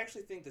 I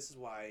actually think this is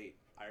why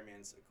Iron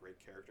Man's a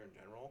great character in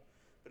general.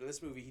 But in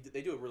this movie,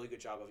 they do a really good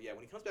job of when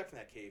he comes back from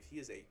that cave, he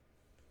is a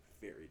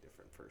very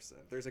different person.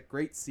 There's a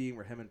great scene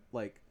where him and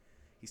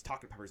he's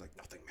talking to Pepper. He's like,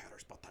 nothing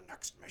matters but the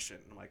next mission.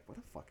 And I'm like, what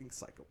a fucking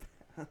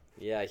psychopath.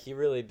 Yeah, he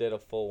really did a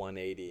full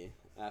 180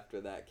 after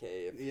that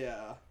cave.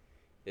 Yeah.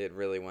 It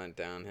really went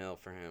downhill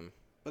for him.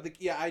 But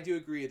I do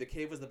agree. The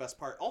cave was the best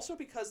part. Also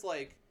because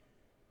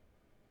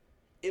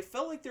it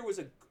felt like there was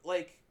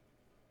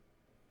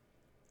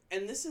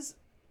and this is.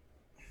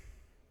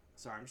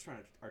 Sorry, I'm just trying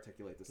to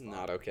articulate this.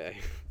 Not okay.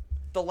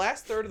 The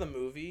last third of the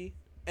movie,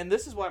 and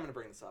this is why I'm going to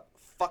bring this up,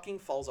 fucking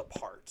falls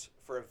apart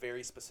for a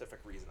very specific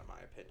reason, in my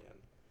opinion.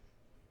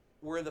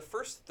 Where the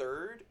first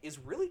third is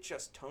really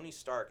just Tony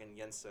Stark and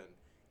Yinsen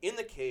in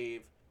the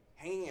cave,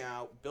 hanging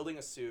out, building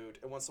a suit,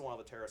 and once in a while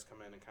the terrorists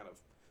come in and kind of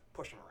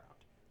push them around.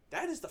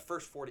 That is the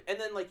first 40. And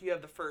then you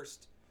have the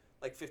first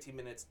 15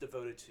 minutes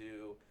devoted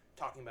to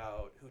talking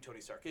about who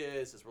Tony Stark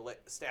is,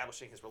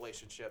 establishing his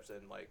relationships,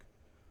 and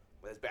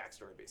with his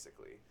backstory,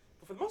 basically.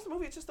 But for most of the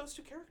movie, it's just those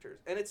two characters.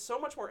 And it's so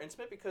much more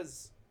intimate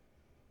because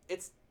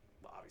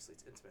obviously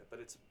it's intimate, but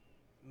it's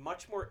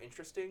much more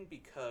interesting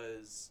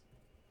because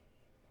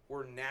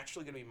we're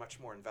naturally going to be much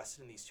more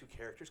invested in these two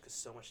characters because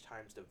so much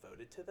time's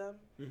devoted to them.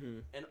 Mm-hmm.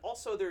 And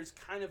also there's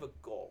kind of a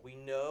goal. We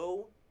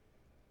know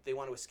they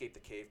want to escape the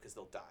cave because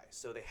they'll die.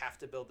 So they have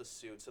to build the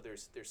suit. So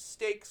there's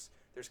stakes.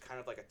 There's kind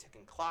of like a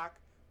ticking clock.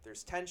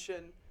 There's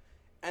tension.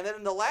 And then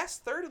in the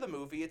last third of the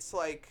movie, it's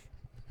like,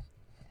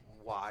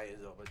 why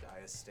is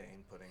Obadiah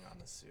Stane putting on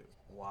the suit?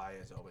 Why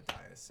is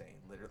Obadiah Stane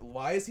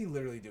why is he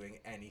literally doing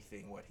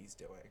anything what he's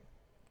doing?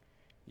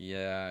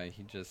 Yeah,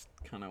 he just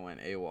kind of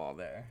went AWOL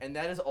there. And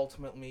that is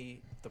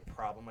ultimately the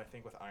problem, I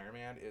think, with Iron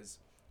Man is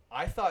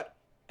I thought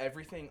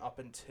everything up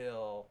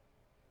until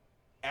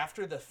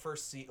after the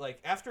first scene,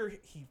 after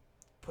he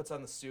puts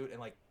on the suit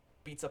and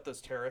beats up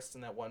those terrorists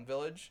in that one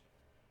village,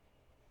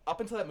 up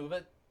until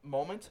that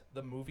moment,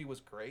 the movie was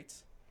great.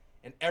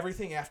 And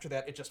everything after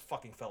that, it just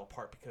fucking fell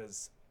apart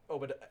because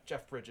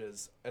Jeff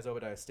Bridges as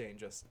Obadiah Stane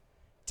just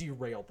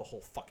derailed the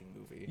whole fucking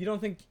movie.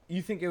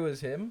 You think it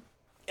was him?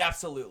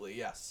 Absolutely,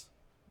 yes.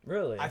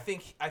 Really? I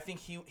think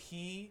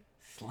he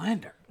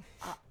slander.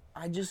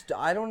 I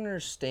don't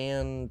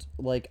understand.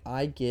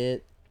 I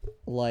get,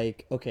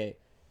 okay,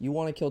 you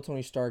want to kill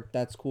Tony Stark,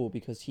 that's cool,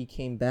 because he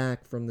came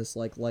back from this,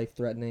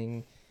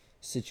 life-threatening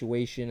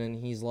situation, and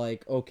he's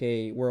like,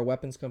 okay, we're a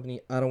weapons company,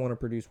 I don't want to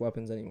produce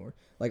weapons anymore.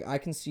 I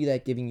can see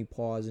that giving you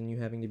pause, and you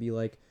having to be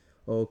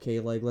okay,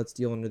 let's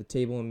deal under the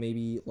table, and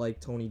maybe,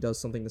 Tony does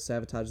something to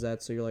sabotage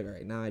that, so you're all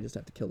right, now I just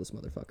have to kill this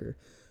motherfucker.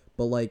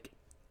 But,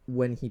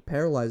 when he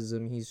paralyzes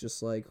him, he's just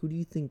who do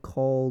you think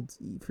called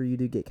for you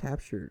to get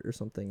captured or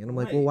something? And I'm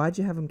right. well, why'd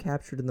you have him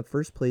captured in the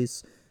first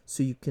place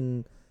so you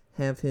can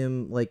have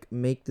him like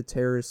make the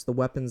terrorists the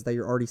weapons that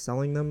you're already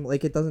selling them.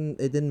 Like it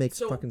didn't make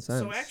fucking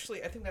sense. So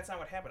actually, I think that's not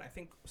what happened.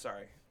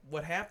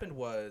 What happened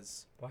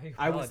was Why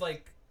I was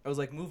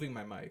like moving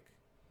my mic.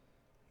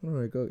 All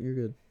right, go. You're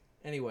good.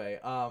 Anyway,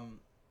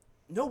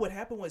 no, what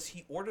happened was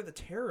he ordered the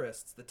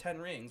terrorists the 10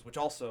 rings, which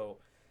also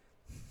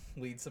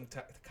leads some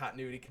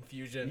continuity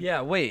confusion.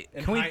 Yeah, wait.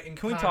 In Can we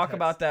context. talk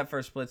about that for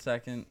a split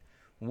second?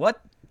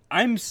 What?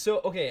 I'm so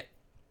okay.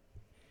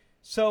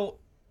 So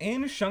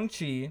in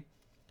Shang-Chi,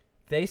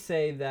 they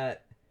say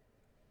that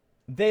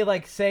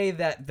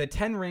the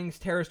Ten Rings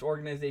terrorist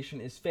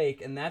organization is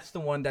fake, and that's the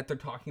one that they're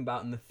talking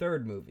about in the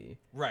third movie.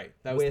 Right.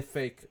 That was With- the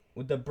fake.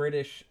 With the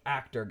British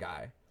actor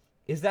guy.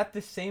 Is that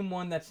the same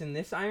one that's in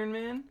this Iron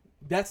Man?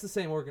 That's the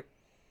same organ.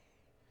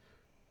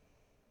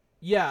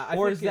 Yeah, I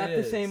Or think is that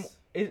it the same?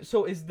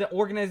 Is the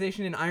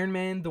organization in Iron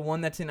Man the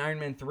one that's in Iron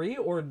Man 3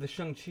 or the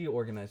Shang-Chi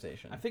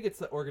organization? I think it's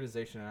the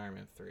organization in Iron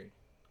Man 3.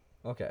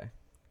 Okay.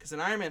 Because in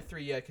Iron Man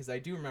 3, yeah, because I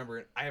do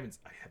remember, I have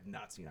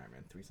not seen Iron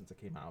Man 3 since it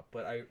came out,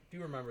 but I do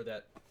remember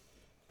that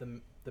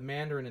the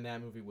Mandarin in that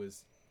movie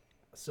was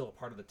still a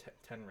part of the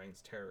Ten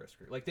Rings terrorist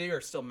group. Like, they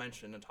are still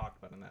mentioned and talked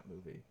about in that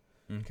movie.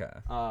 Okay.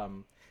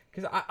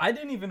 Because I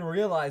didn't even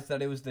realize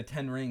that it was the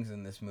Ten Rings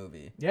in this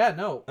movie Yeah,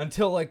 no.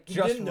 until like You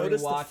just didn't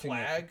notice the rewatching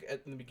flag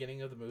at the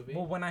beginning of the movie? it.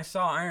 Well, when I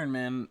saw Iron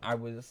Man, I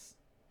was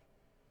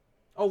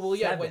oh, well,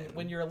 yeah, 7.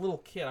 when you're a little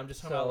kid. I'm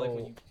just talking about, like,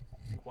 when So-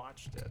 you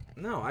watched it.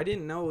 no, I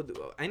didn't know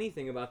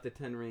anything about the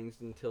Ten Rings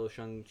until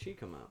Shang-Chi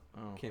came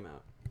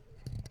out.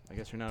 I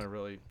guess you're not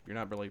really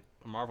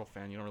a Marvel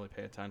fan. You don't really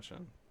pay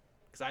attention.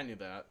 Because I knew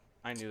that.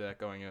 I knew that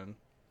going in.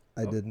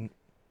 I didn't.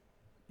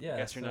 Yeah. I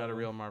guess you're not a so-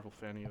 real Marvel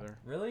fan either.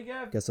 Really,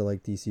 Gav? Guess I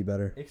like DC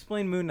better.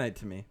 Explain Moon Knight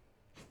to me.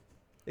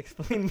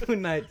 Explain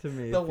Moon Knight to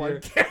me. The If one you're,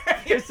 character.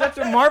 you're such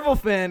a Marvel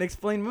fan.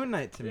 Explain Moon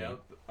Knight to me. Yeah,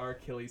 our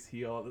Achilles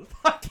heel of the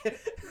pocket.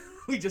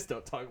 We just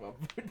don't talk about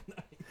Moon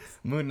Knight.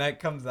 Moon Knight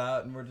comes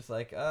out and we're just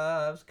like, it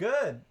was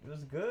good. It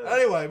was good.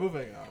 Anyway,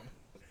 moving on.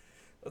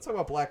 Let's talk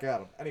about Black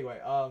Adam. Anyway,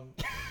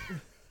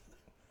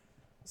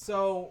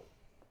 so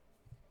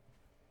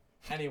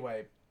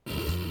anyway,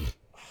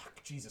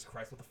 Jesus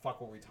Christ, what the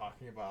fuck were we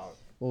talking about?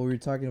 Well, we were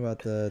talking about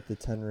the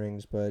Ten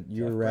Rings, but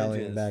you Jeff were rallying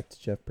Bridges. back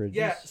to Jeff Bridges.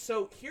 Yeah,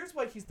 so here's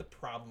why he's the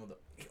problem with it.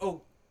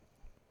 Oh,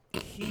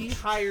 he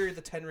hired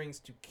the Ten Rings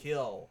to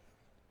kill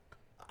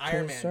Iron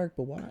Tony Man. Stark,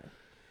 but why?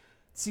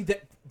 See,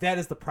 that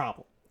is the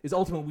problem. Is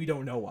ultimately we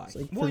don't know why. It's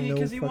like Well, for no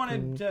because he fucking-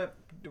 wanted to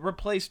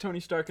replace Tony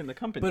Stark in the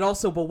company.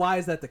 But why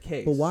is that the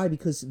case? But why?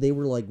 Because they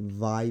were like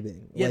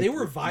vibing. Yeah,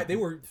 Like, they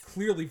were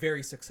clearly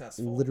very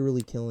successful.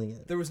 literally killing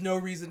it. There was no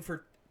reason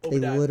for They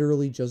Obadiah.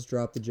 literally just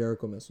dropped the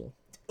Jericho missile.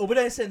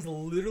 Obadiah Stane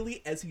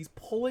literally, as he's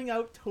pulling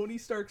out Tony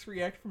Stark's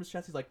reaction from his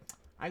chest, he's like,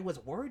 "I was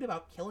worried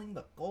about killing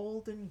the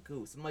golden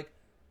goose." I'm like,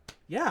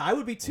 "Yeah, I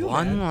would be too."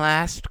 man.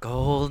 last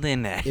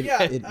golden egg. It,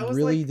 Yeah, it I was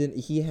really like- didn't.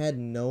 He had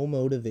no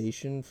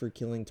motivation for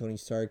killing Tony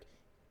Stark,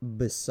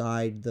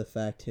 beside the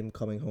fact him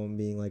coming home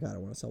being like, "I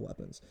don't want to sell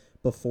weapons."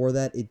 Before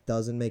that, it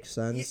doesn't make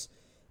sense,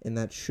 and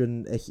that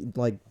shouldn't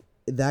like.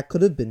 That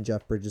could have been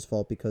Jeff Bridges'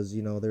 fault because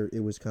it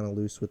was kind of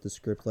loose with the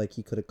script. Like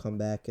he could have come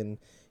back and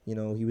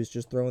he was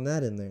just throwing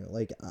that in there.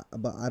 Like,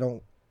 but I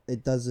don't.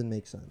 It doesn't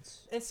make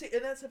sense. And see,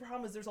 and that's the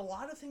problem is there's a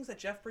lot of things that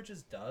Jeff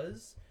Bridges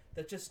does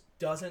that just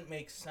doesn't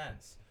make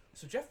sense.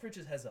 So Jeff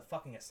Bridges has a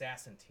fucking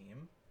assassin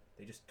team.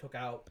 They just took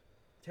out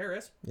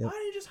terrorists. Yep. Why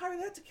didn't you just hire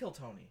that to kill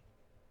Tony?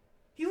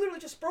 He literally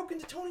just broke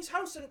into Tony's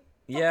house and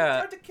fucking Yeah.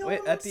 tried to kill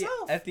him at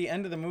himself. the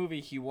end of the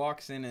movie, he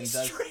walks in and He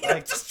does straight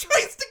like up just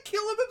tries to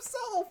kill him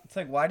himself. it's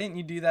like, why didn't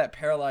you do that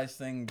paralyzed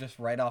thing just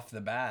right off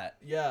the bat?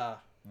 Yeah.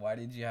 Why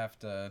did you have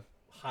to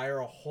Hire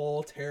a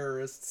whole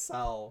terrorist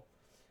cell.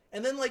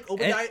 And then, like,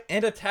 Obadiah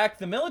and attack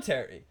the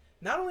military?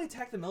 not only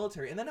attack the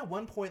military, and then at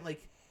one point,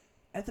 like,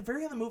 at the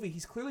very end of the movie,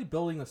 he's clearly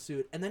building a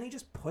suit, and then he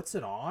just puts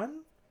it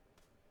on?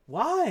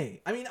 Why?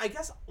 I mean, I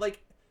guess,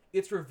 like,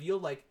 it's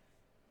revealed, like,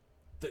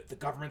 the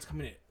government's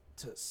coming in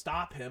to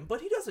stop him,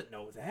 but he doesn't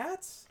know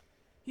that.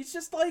 He's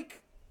just,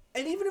 like...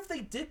 And even if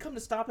they did come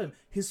to stop him,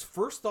 his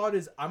first thought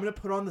is, I'm going to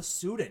put on the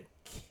suit and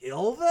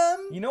kill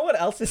them? You know what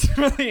else is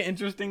really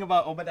interesting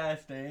about Obadiah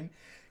Stane?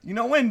 You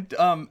know when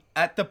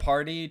at the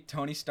party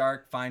Tony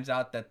Stark finds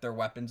out that their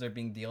weapons are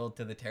being dealt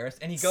to the terrorists,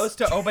 and he goes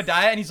to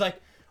Obadiah and he's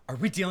like, "Are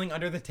we dealing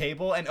under the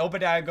table?" And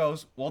Obadiah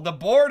goes, "Well, the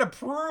board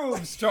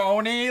approves,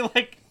 Tony."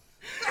 Like,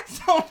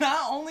 so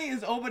not only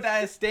is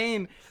Obadiah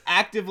Stane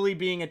actively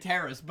being a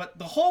terrorist, but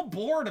the whole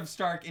board of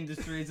Stark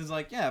Industries is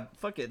like, "Yeah,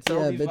 fuck it,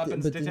 sell these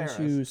weapons but to didn't terrorists."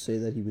 you say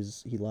that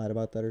he lied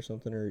about that or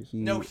something, or he?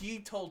 No, he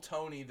told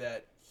Tony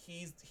that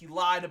he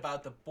lied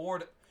about the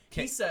board.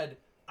 He said,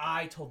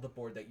 "I told the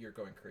board that you're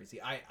going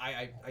crazy. I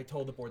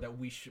told the board that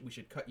we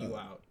should cut you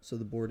out." So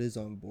the board is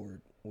on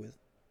board with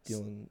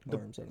dealing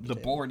arms on The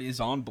table. board is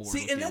on board.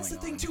 See, with and that's the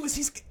dealing thing arms.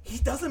 too is he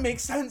doesn't make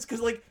sense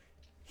because like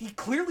he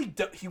clearly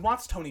he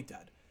wants Tony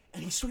dead,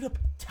 and he straight up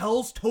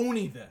tells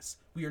Tony this.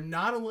 We are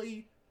not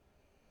only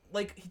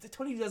like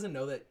Tony doesn't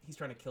know that he's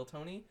trying to kill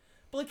Tony,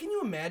 but like, can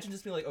you imagine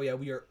just being like, "Oh yeah,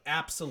 we are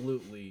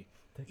absolutely.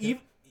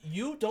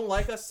 You don't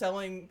like us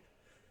selling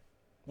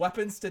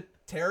weapons to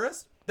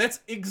terrorists? That's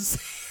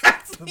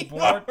exactly The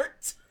board- what we're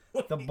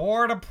doing. The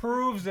board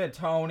approves it,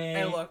 Tony.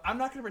 And look, I'm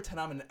not gonna pretend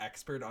I'm an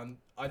expert on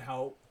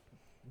how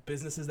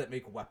businesses that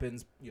make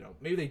weapons,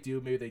 maybe they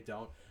do, maybe they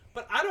don't.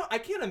 But I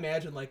can't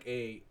imagine like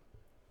a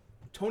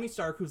Tony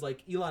Stark who's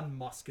like Elon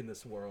Musk in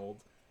this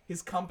world,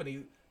 his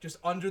company just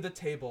under the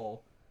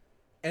table,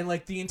 and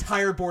like the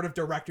entire board of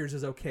directors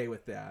is okay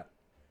with that.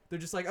 They're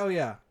just like, oh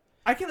yeah.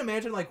 I can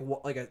imagine like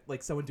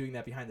someone doing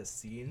that behind the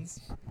scenes.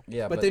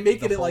 Yeah, but they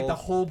make it like the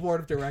whole board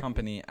of directors.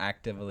 Company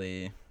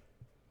actively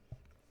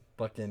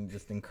fucking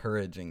just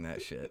encouraging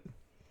that shit.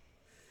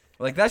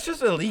 Like, that's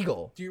just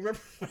illegal. Do you remember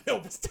when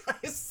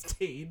Obadiah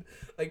Stane,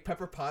 like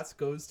Pepper Potts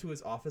goes to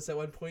his office at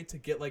one point to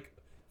get like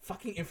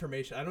fucking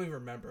information? I don't even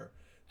remember.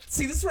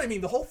 See, this is what I mean.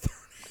 The whole thing.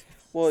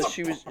 Well,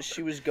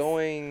 she was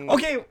going.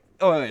 Okay.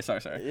 Oh wait,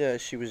 sorry. Yeah,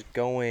 she was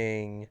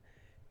going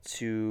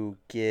to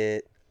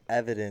get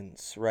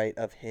evidence, right,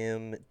 of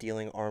him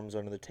dealing arms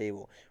under the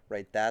table,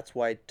 right? That's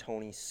why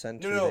Tony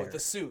sent her No, there. the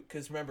suit.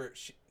 Because remember,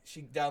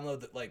 she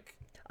downloaded like.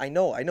 I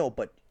know,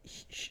 but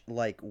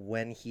like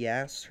when he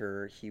asked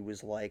her, he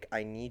was like,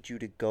 "I need you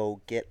to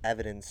go get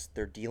evidence.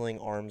 They're dealing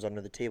arms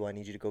under the table. I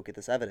need you to go get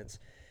this evidence."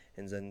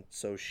 And then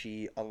so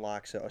she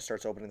unlocks it,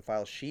 starts opening the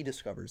file. She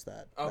discovers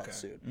that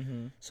suit.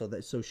 Mm-hmm.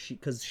 So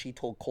she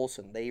told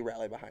Coulson, they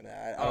rallied behind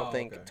that. I don't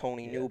think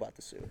Tony knew about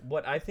the suit.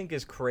 What I think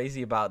is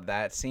crazy about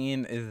that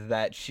scene is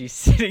that she's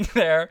sitting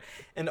there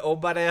and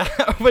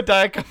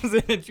Obadiah comes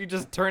in and she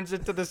just turns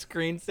into the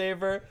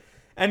screensaver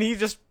and he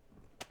just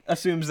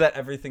assumes that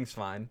everything's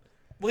fine.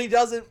 Well, he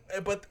doesn't.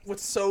 But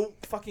what's so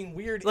fucking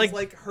weird Like- is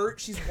like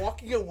she's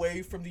walking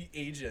away from the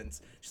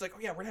agents. She's like, "Oh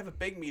yeah, we're gonna have a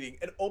big meeting,"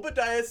 and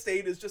Obadiah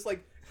Stane is just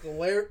like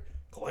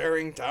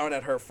glaring down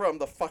at her from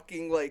the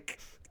fucking like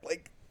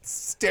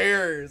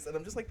stairs, and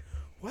I'm just like,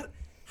 "What?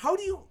 How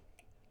do you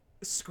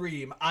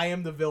scream? I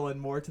am the villain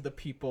more to the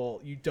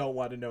people you don't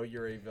want to know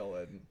you're a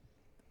villain?"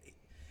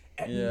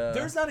 And Yeah.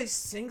 there's not a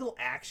single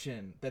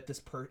action that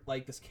this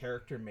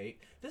character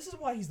make. This is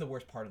why he's the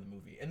worst part of the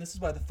movie, and this is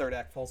why the third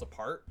act falls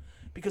apart.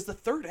 Because the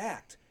third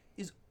act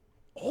is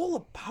all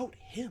about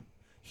him.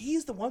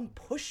 He's the one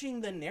pushing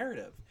the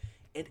narrative.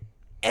 And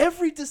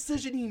every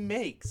decision he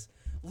makes,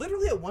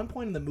 literally at one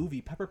point in the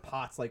movie, Pepper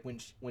Potts, like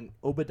when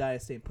Obadiah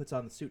Stane puts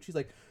on the suit, she's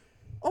like,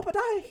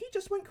 "Obadiah, he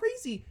just went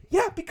crazy."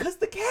 Yeah, because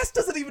the cast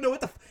doesn't even know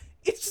what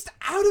it's just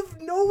out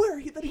of nowhere.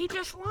 He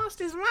just lost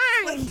his mind.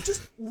 like, he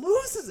just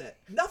loses it.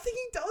 Nothing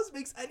he does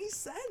makes any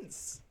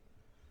sense.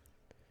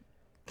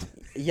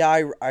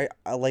 Yeah,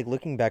 I like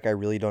looking back, I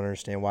really don't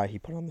understand why he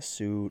put on the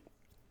suit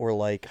or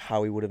like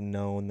how he would have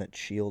known that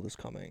S.H.I.E.L.D. is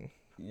coming.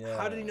 Yeah.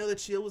 How did he know that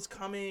S.H.I.E.L.D. was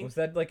coming? Was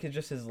that like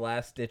just his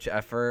last ditch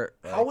effort?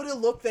 How would it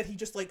look that he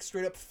just like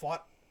straight up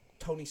fought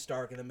Tony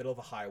Stark in the middle of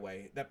a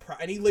highway?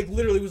 And he like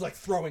literally was like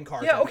throwing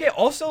cars. Yeah, at okay. him.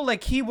 Also,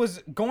 like, he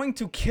was going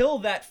to kill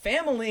that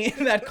family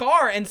in that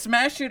car and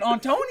smash it on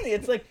Tony.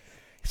 It's like,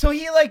 so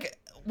he, like,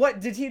 what,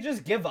 did he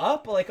just give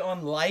up, like,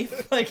 on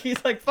life? Like,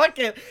 he's like, fuck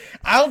it.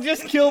 I'll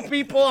just kill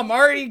people. I'm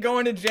already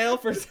going to jail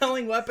for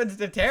selling weapons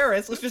to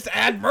terrorists. Let's just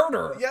add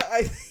murder. Yeah,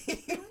 I think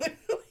he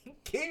literally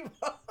gave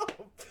up.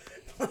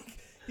 Like,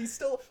 he's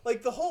still,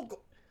 like, the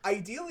whole,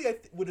 ideally I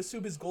would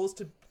assume his goal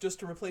is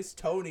to replace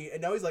Tony,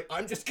 and now he's like,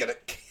 I'm just gonna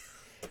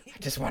I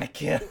just want to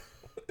kill.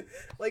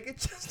 Like, it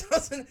just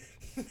doesn't,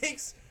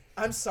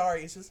 I'm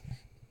sorry, it's just.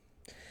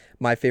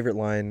 My favorite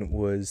line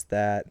was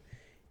that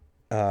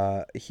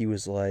he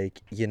was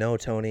like,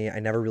 Tony, I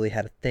never really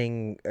had a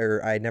thing,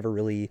 or I never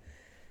really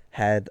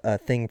had a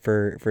thing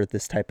for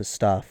this type of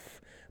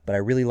stuff, but I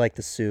really like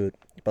the suit.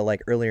 But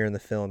like earlier in the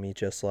film, he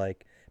just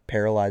like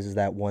paralyzes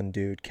that one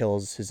dude,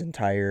 kills his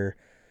entire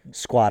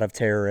squad of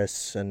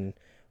terrorists, and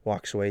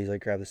walks away. He's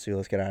like, grab the suit,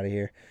 let's get out of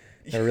here.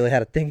 I really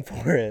had a thing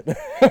for it.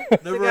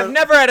 I've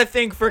never had a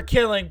thing for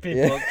killing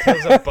people. Yeah.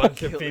 Kills a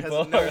bunch of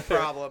people. Has no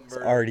problem. It's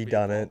already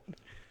murdering done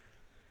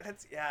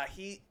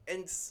people.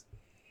 it.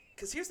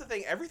 Because here's the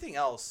thing, everything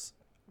else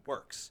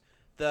works.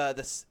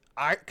 Because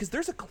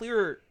there's a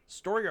clear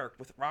story arc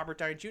with Robert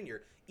Downey Jr.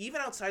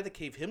 Even outside the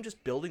cave, him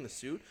just building the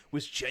suit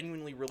was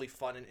genuinely really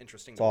fun and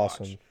interesting to watch.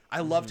 Awesome. I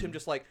loved him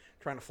just like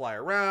trying to fly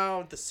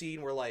around. The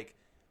scene where like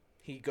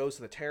he goes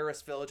to the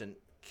terrorist village and.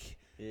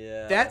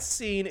 Yeah. That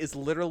scene is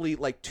literally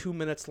like 2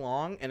 minutes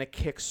long, and it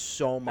kicks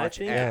so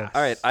much ass.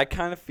 All right, I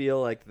kind of feel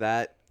like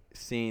that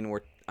scene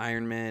where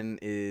Iron Man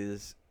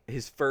is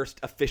his first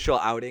official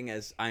outing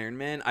as Iron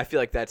Man. I feel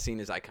like that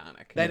scene is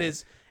iconic. That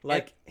is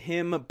like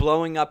him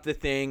blowing up the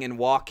thing and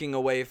walking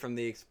away from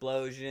the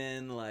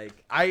explosion.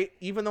 Like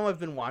even though I've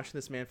been watching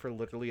this man for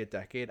literally a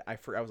decade, I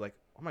was like,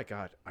 oh my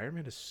god, Iron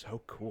Man is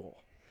so cool.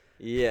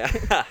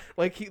 yeah.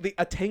 Like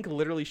a tank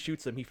literally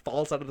shoots him. He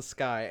falls out of the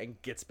sky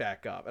and gets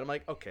back up. And I'm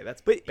like, okay,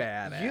 that's But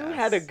badass. you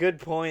had a good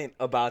point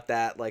about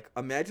that. Like,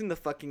 imagine the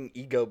fucking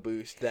ego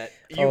boost that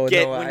you Oh,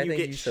 get no, when I you think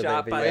get you said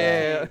shot that, by but a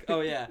yeah. tank.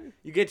 Oh yeah,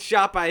 you get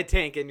shot by a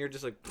tank and you're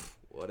just like,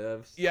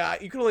 whatevs. Yeah,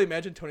 you can only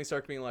imagine Tony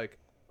Stark being like,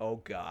 oh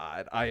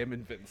god, I am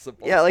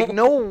invincible. Yeah, like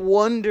no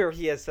wonder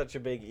he has such a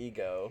big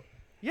ego.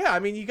 Yeah, I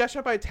mean, you got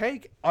shot by a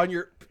tank on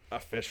your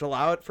official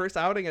first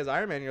outing as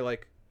Iron Man. You're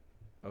like,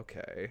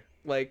 okay,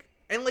 like.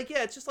 And like,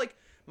 yeah, it's just like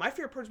my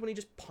favorite part is when he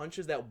just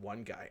punches that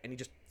one guy and he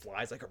just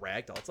flies like a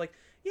ragdoll. It's like,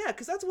 yeah,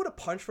 because that's what a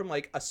punch from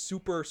like a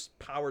super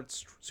powered,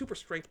 super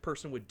strength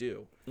person would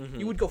do.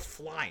 You would go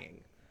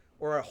flying,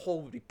 or a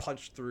hole would be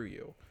punched through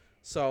you.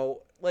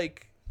 So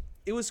like,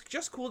 it was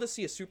just cool to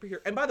see a superhero.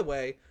 And by the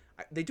way,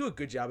 they do a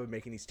good job of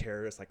making these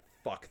terrorists like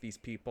fuck these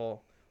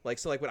people. Like,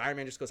 so like when Iron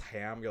Man just goes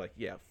ham, you're like,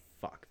 yeah,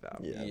 fuck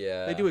them.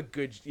 Yeah. They do a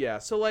good, yeah.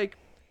 So like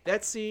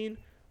that scene,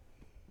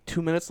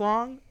 2 minutes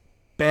long,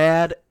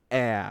 bad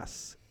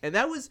ass. And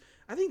that was,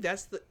 I think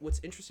that's what's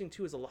interesting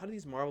too, is a lot of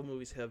these Marvel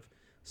movies have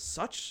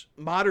such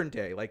modern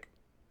day, like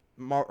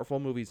Marvel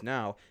movies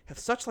now have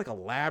such like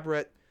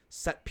elaborate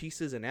set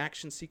pieces and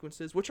action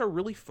sequences, which are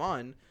really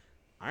fun.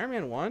 Iron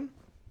Man 1,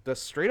 the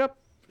straight up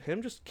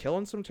him just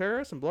killing some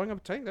terrorists and blowing up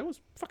a tank, that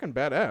was fucking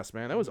badass,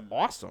 man. That was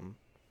awesome.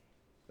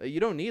 You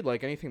don't need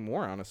like anything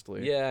more,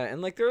 honestly. Yeah,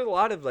 and like there are a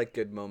lot of like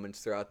good moments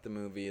throughout the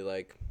movie,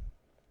 like,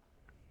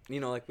 you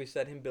know, like we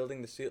said, him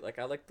building the suit. Like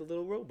I like the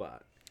little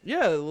robot.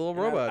 Yeah, the little And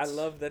robots. I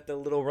love that the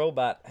little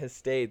robot has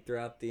stayed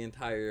throughout the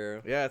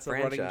entire. Yeah, it's a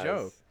franchise. running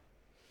joke.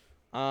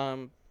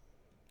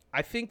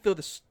 I think though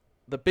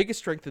the biggest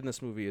strength in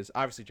this movie is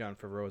obviously Jon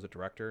Favreau as a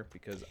director,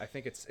 because I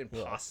think it's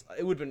impossible.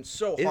 It would have been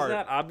so Is hard.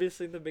 that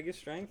obviously the biggest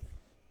strength?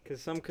 Because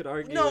some could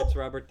argue No. it's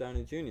Robert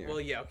Downey Jr. Well,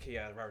 yeah, okay,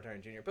 yeah, Robert Downey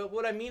Jr. But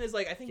what I mean is,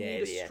 like, I think you need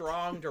a Idiot.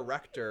 strong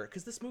director,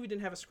 because this movie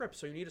didn't have a script,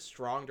 so you need a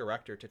strong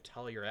director to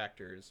tell your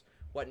actors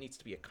what needs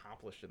to be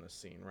accomplished in this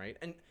scene, right?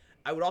 And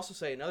I would also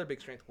say another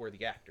big strength were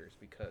the actors,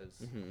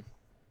 because,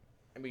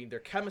 I mean, their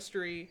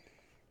chemistry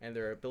and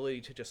their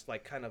ability to just,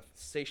 like, kind of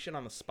say shit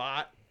on the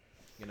spot,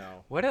 you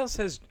know. What else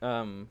has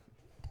Jon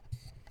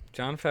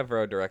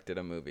Favreau directed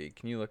a movie?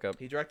 Can you look up?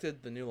 He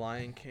directed The New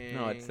Lion King.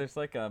 No, there's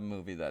like a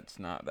movie that's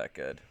not that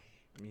good.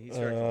 I mean, he's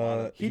directed a lot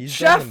of... He's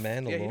Chef! done The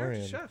Yeah, he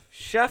directed Mandalorian. Chef.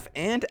 Chef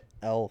and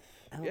Elf.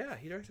 Yeah,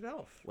 he directed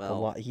Elf.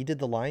 well, He did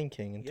The Lion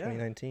King in Yeah.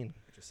 2019.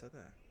 I just said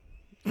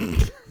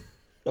that.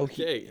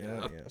 okay.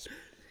 Yeah.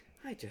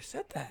 I just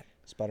said that.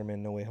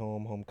 Spider-Man: No Way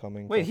Home,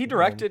 Homecoming. Wait, he Far From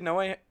directed No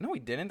Way? No, he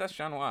didn't. That's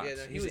John Watts. Yeah,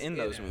 no, he He's was in in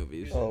those it.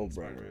 movies. He Home. was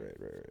Oh, in right.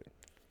 Spider-Man.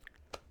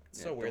 It's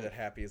Yeah, so weird don't- that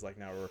Happy is like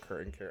now a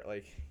recurring character.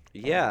 Like,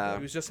 Yeah.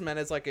 he was just meant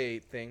as like a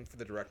thing for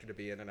the director to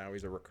be in, and now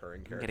he's a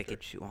recurring character.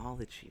 you all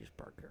the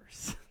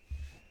cheeseburgers.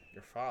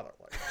 Your father,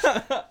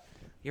 like.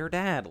 Your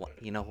dad.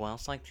 You know who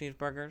else likes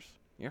cheeseburgers?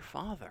 Your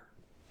father.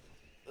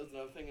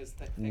 Another thing is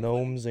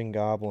Gnomes and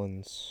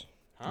Goblins.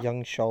 Huh?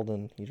 Young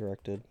Sheldon, he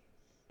directed.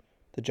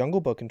 The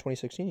Jungle Book in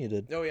 2016, he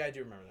did. Oh yeah, I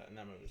do remember that, and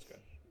that movie was good.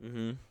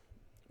 Mm-hmm. No,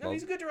 Well-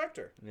 he's a good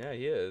director. Yeah,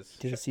 he is. He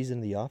did a season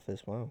of The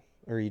Office, wow.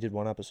 Or he did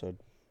one episode.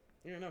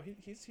 You know,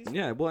 he's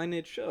Yeah, well, and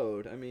it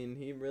showed. I mean,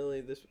 it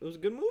was a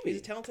good movie. he's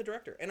a talented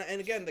director, and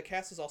again, the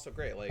cast is also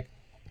great. Like,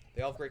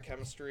 they all have great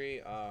chemistry.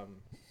 It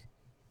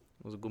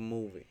was a good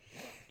movie.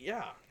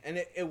 Yeah, and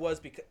it was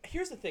because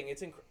here's the thing.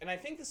 And I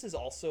think this is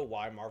also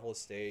why Marvel has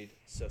stayed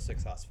so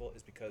successful,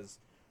 is because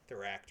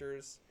their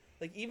actors.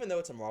 Like, even though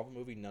it's a Marvel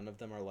movie, none of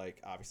them are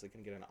like obviously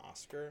gonna get an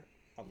Oscar.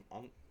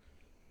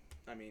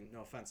 I mean,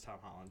 no offense, Tom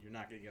Holland, you're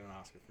not gonna get an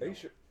Oscar. For Are you that.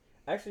 sure?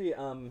 Actually,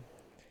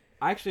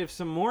 I actually have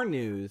some more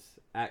news.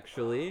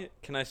 Actually,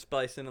 can I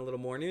splice in a little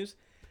more news?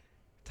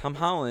 Tom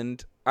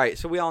Holland. All right,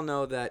 so we all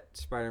know that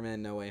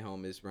Spider-Man: No Way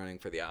Home is running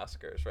for the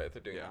Oscars, right?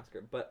 They're doing an Yeah.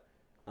 Oscar, but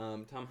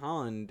Tom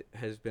Holland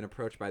has been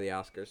approached by the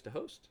Oscars to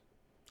host.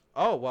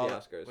 Oh well, The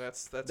Oscars.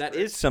 that's That great.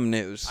 is some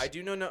news. I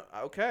do know. No,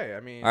 okay, I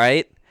mean, All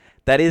right,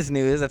 that is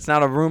news. That's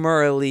not a rumor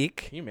or a leak,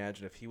 Can you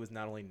imagine if he was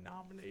not only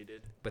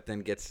nominated but then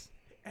gets.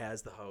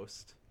 as the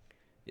host?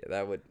 Yeah,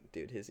 that would,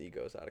 dude. His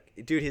ego's out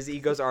of. Dude, his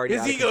ego's already.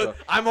 His out of ego.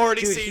 control. I'm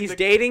already Dude, seeing he's the.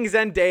 dating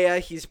Zendaya.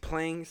 He's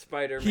playing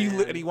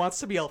Spider-Man. And he wants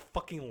to be a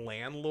fucking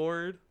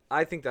landlord.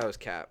 I think that was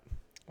Cap.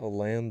 A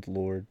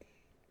landlord.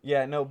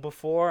 Yeah, no.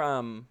 Before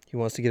He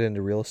wants to get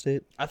into real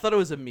estate. I thought it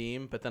was a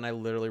meme, but then I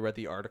literally read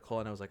the article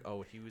and I was like,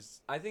 oh, he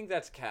was. I think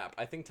that's Cap.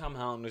 I think Tom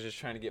Holland was just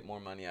trying to get more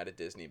money out of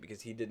Disney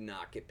because he did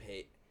not get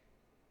paid.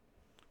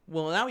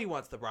 Well, now he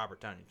wants the Robert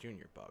Downey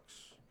Jr.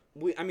 bucks.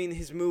 I mean,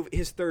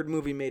 his third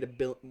movie made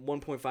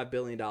 $1.5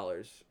 billion.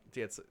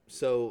 Yeah, it's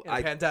So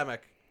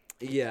pandemic.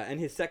 yeah, and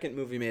his second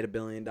movie made $1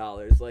 billion.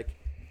 Like,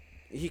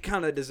 he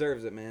kind of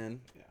deserves it,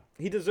 man. Yeah.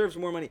 He deserves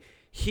more money.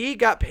 He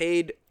got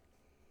paid.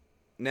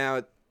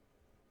 Now,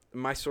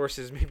 my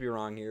sources may be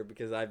wrong here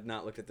because I've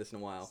not looked at this in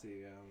a while.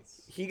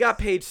 He got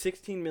paid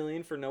 $16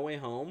 million for No Way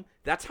Home.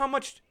 That's how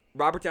much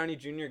Robert Downey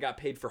Jr. got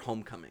paid for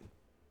Homecoming.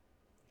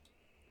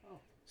 Oh.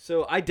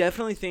 So I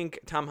definitely think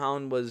Tom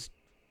Holland was,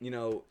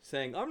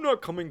 saying, I'm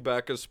not coming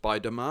back as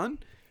Spider-Man,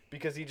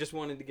 because he just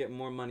wanted to get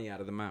more money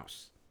out of the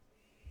mouse.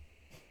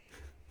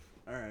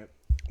 All right.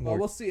 More- Well,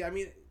 we'll see. I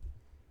mean,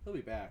 he'll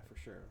be back for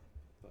sure.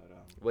 But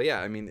Well, yeah,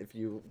 I mean, if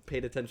you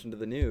paid attention to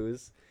the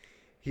news,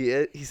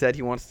 he said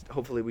he wants.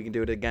 Hopefully, we can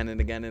do it again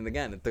and again and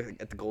again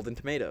at the Golden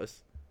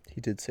Tomatoes.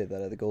 He did say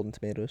that at the Golden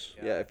Tomatoes.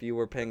 Yeah, if you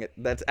were paying it,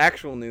 that's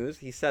actual news.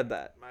 He said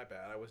that. my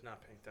bad. I was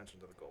not paying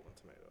attention to the Golden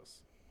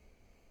Tomatoes.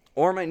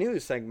 Or my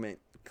news segment.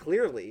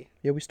 Clearly,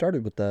 Yeah, we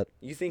started with that.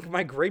 you think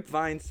my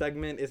grapevine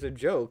segment is a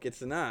joke.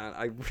 It's not.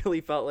 I really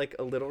felt like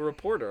a little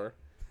reporter.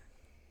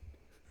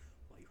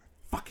 Well, you're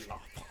a fucking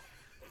awful.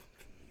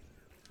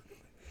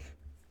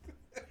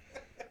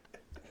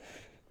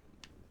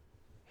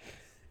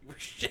 You were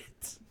shit.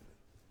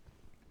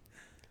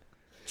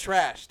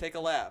 Trash. Take a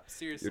lap.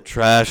 Seriously. You're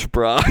trash,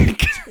 Brock.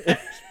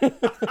 You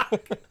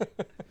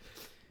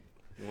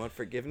want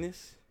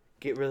forgiveness?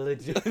 Get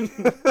religion.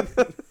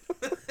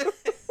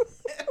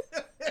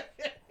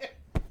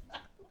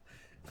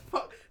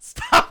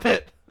 Stop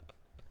it.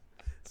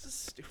 This is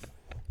stupid.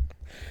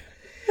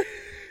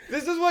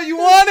 This is what you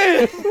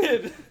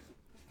wanted.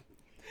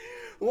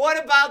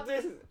 What about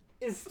this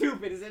is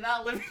stupid? Is it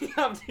not living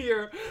up to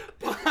your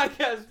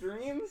podcast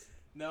dreams?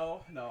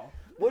 No.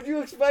 What do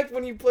you expect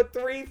when you put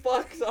 3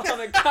 fucks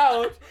on a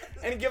couch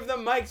and give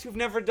them mics who've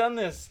never done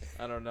this?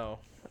 I don't know.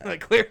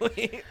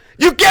 Clearly.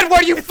 You get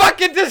what you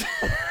fucking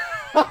deserve.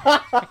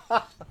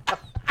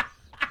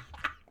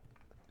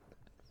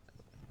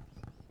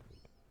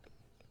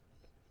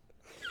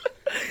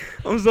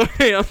 I'm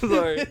sorry. I'm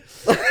sorry.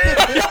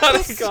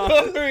 I'm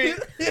sorry.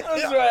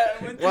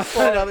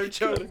 Another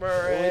joke,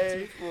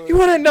 Murray. You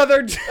want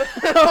another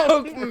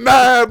joke,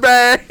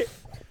 Murray?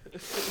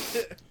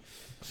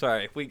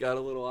 Sorry, we got a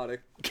little out of.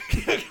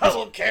 A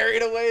little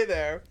carried away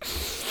there.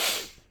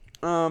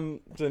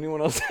 Does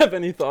anyone else have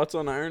any thoughts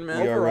on Iron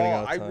Man? We are running Overall,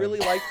 out of I time. really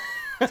like.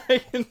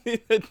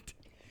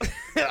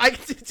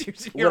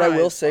 What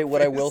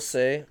I will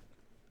say,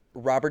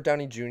 Robert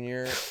Downey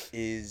Jr.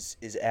 is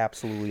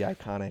absolutely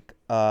iconic.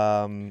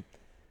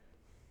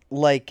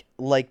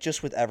 Like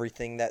just with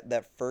everything,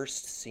 that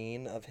first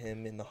scene of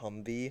him in the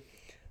Humvee,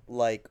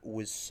 like,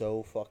 was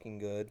so fucking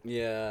good.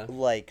 Yeah.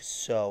 Like,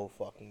 so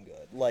fucking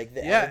good. Like,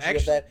 the Yeah, energy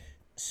actually- of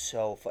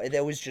that,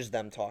 that was just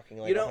them talking,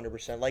 like, You know-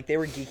 100%. Like, they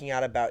were geeking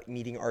out about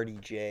meeting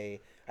RDJ.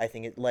 I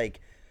think it, like,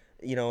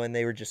 and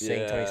they were just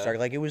saying Tony Yeah. Stark.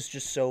 Like, it was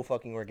just so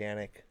fucking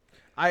organic.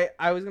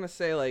 I was gonna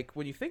say, like,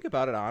 when you think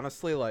about it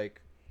honestly,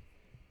 like,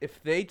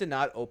 if they did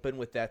not open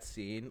with that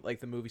scene, like,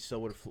 the movie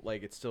still would have,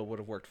 like, it still would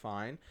have worked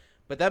fine.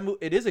 But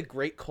it is a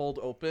great cold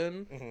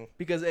open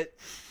because it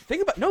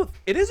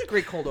is a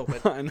great cold open.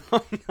 I know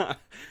I'm not.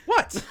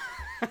 What?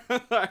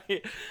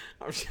 Sorry.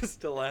 I'm just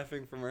still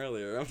laughing from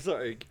earlier. I'm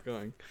sorry. Keep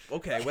going.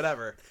 Okay,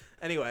 whatever.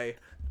 Anyway,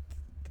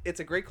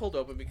 it's a great cold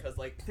open because,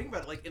 like, think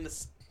about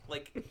it,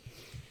 like,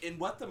 in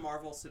what the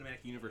Marvel Cinematic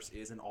Universe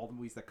is and all the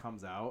movies that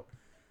comes out,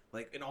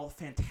 like, in all the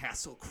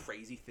fantastical,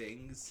 crazy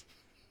things,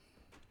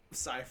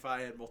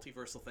 sci-fi and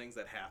multiversal things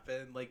that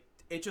happen, like,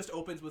 it just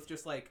opens with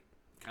just, like,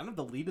 kind of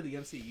the lead of the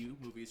MCU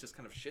movie is just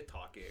kind of shit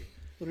talking.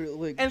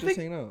 Literally, And just think-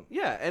 hanging out.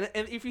 Yeah,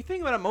 and if you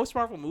think about it, most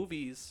Marvel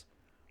movies,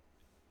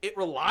 it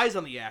relies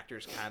on the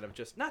actors kind of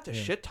just not to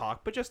shit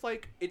talk, but just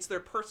like it's their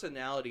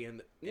personality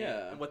and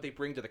and what they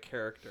bring to the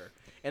character,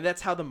 and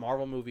that's how the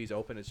Marvel movies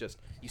open. Is just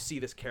you see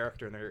this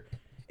character and they're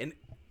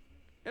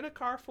in a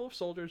car full of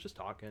soldiers just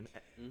talking.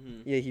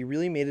 Yeah, he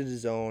really made it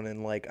his own,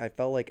 and, like, I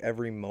felt like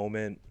every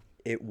moment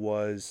it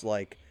was,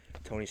 like,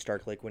 Tony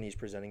Stark, like, when he's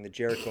presenting the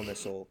Jericho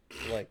missile.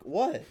 Like,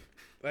 what?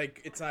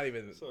 Like it's not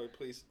even. Sorry,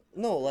 please.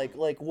 No, like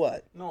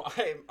what? No,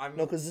 I'm.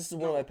 No, because this is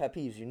one of my pet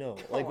peeves,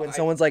 Like, when I-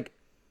 someone's like,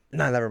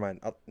 nah, never mind.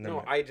 Never No,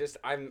 mind.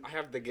 I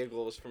have the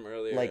giggles from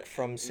earlier. Like,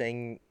 from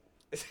saying,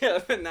 Yeah,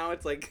 but now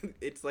it's like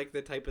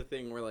the type of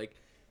thing where like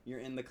you're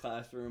in the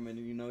classroom and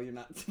you know you're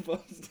not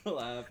supposed to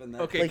laugh and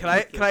that. Okay,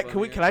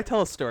 can I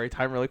tell a story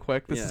time really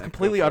quick? This Yeah, is go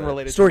completely for it.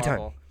 unrelated. Story to time.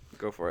 Marvel.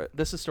 Go for it.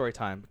 This is story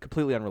time,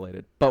 completely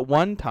unrelated. But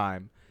one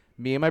time,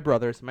 me and my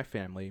brothers and my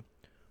family,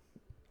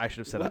 I should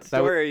have said What that.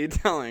 story are you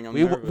telling? I'm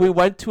We nervous. we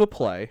went to a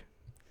play.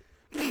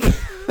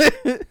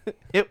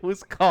 It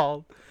was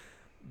called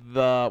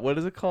what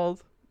is it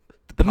called?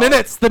 The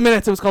Minutes. The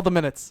Minutes. It was called The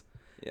Minutes.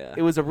 Yeah.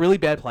 It was a really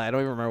bad play. I don't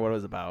even remember what it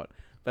was about.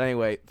 But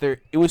anyway,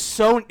 it was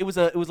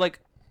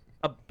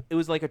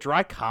like a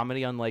dry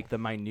comedy on like the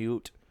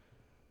minute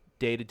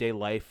day-to-day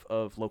life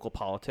of local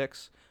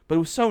politics, but it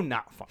was so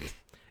not funny.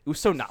 It was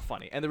so not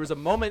funny. And there was a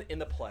moment in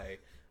the play,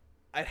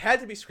 it had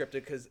to be scripted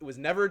because it was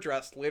never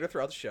addressed later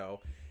throughout the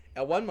show.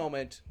 At one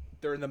moment,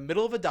 they're in the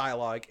middle of a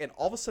dialogue, and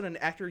all of a sudden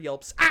an actor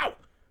yelps, "Ow!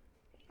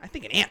 I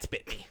think an ant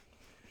bit me."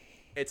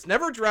 It's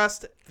never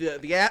addressed.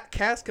 The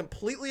cast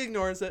completely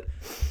ignores it.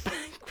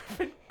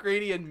 Griffin,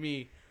 Grady, and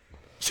me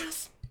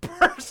just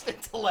burst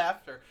into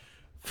laughter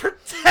for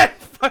 10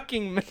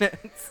 fucking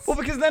minutes. Well,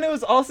 because then it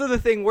was also the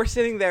thing, we're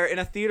sitting there in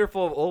a theater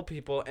full of old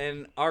people,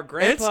 and our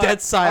grandpa, dead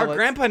silent. our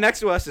grandpa next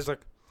to us is like,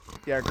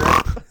 Yeah,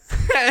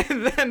 great.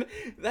 and then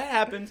that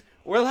happens.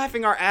 We're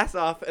laughing our ass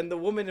off, and the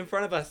woman in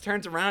front of us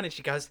turns around and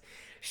she goes,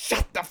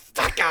 "Shut the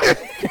fuck up!"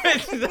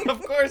 Which,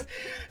 of course,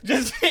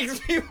 just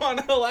makes me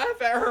want to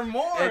laugh at her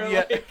more. And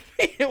yet, like-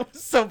 it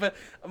was so bad.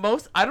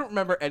 I don't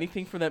remember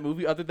anything from that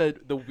movie other than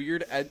the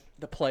weird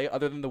the play,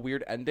 other than the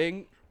weird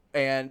ending,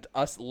 and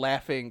us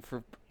laughing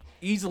for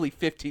easily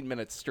 15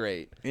 minutes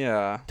straight,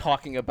 yeah.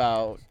 talking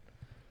about.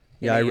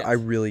 yeah, ants. I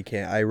really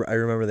can't. I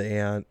remember the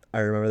ant. I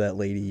remember that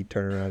lady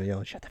turning around and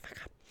yelling, "Shut the fuck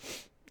up."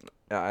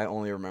 Yeah, I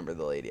only remember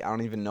the lady. I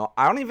don't even know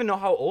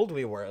how old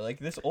we were. Like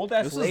this old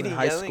ass This was lady in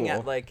high yelling school.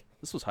 at like.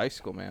 This was high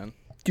school, man.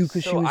 Dude,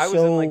 because she was I was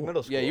so in like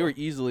middle school. Yeah, you were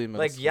easily in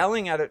middle like school.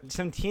 yelling at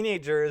some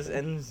teenagers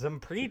and some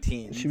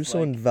preteens. she was so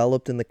like,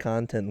 enveloped in the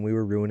content, and we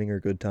were ruining her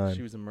good time.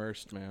 She was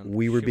immersed, man.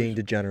 We were she being was-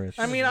 degenerates.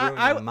 I mean, ruining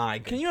I my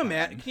can good you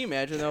imagine? time. Can you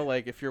imagine though,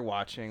 like if you're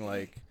watching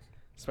like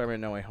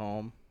Spider-Man: No Way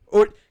Home,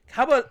 or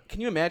how about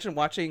can you imagine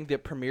watching the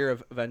premiere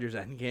of Avengers: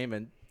 Endgame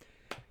and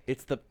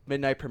it's the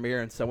midnight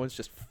premiere and someone's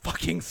just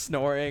fucking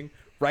snoring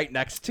right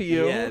next to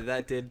you? Yeah,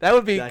 that did. That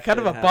would be that kind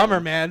of did a bummer,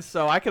 happen. man.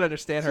 So I can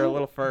understand her a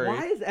little furry.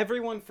 Why is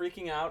everyone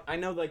freaking out? I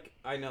know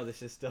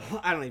this is still.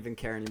 I don't even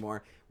care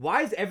anymore.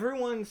 Why is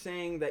everyone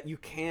saying that you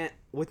can't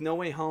with No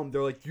Way Home?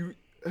 They're like,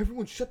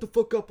 everyone shut the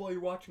fuck up while you're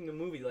watching the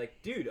movie. Like,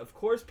 dude, of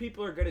course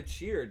people are gonna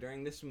cheer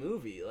during this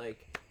movie.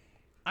 Like,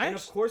 and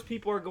of course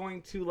people are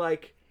going to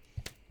like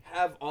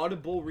have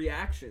audible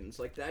reactions.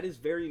 Like that is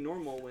very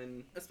normal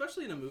when.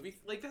 especially in a movie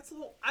like that's a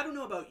little. I don't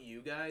know about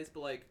you guys, but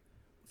like,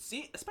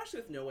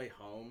 especially with No Way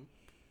Home.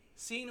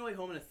 Seeing No Way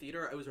Home in a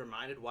theater, I was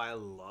reminded why I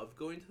love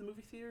going to the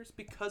movie theaters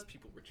because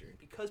people were cheering,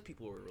 because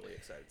people were really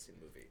excited to see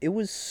the movie. It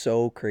was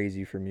so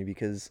crazy for me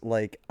because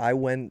like I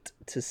went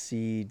to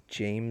see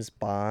James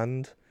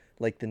Bond,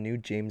 like the new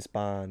James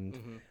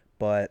Bond,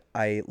 but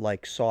I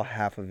like saw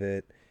half of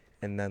it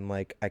and then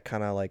like I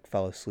kind of like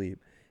fell asleep,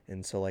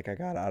 and so like I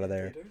got out of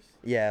there.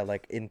 Yeah,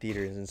 like in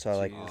theaters, and so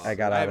like I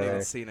got I out haven't of even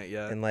there. seen it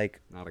yet. And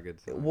like, Not a good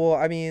sign. well,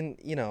 I mean,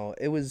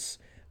 it was,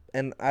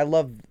 and I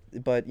love,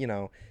 but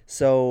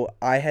so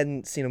I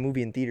hadn't seen a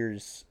movie in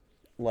theaters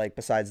like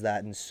besides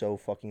that in so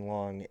fucking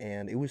long,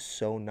 and it was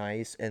so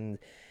nice, and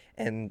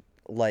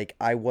like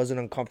I wasn't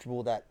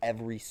uncomfortable that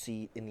every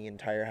seat in the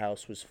entire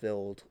house was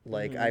filled.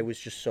 Like I was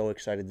just so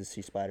excited to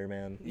see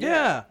Spider-Man.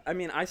 Yeah. I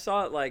mean, I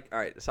saw it like. All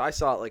right, so I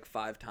saw it like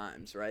 5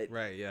 times, right?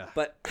 Right. Yeah.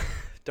 But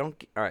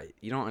don't. All right,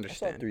 you don't I saw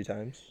understand. it 3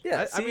 times.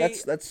 Yeah, I see, mean,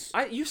 That's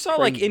you saw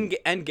like crazy.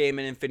 Endgame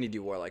and Infinity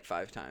War like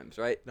 5 times,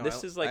 right? No,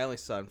 this is like I only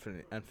saw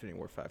Infinity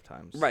War 5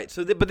 times. right.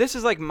 So, but this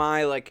is like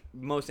my like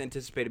most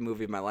anticipated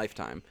movie of my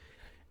lifetime,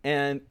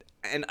 and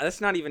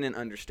that's not even an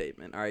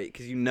understatement, all right?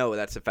 Because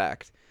that's a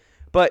fact.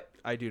 But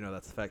I do know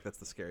that's the fact. That's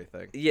the scary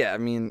thing. yeah, I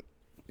mean,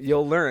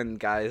 you'll learn,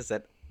 guys,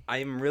 that I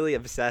am really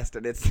obsessed,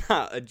 and it's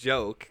not a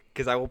joke.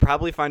 Because I will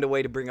probably find a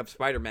way to bring up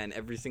Spider-Man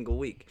every single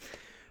week.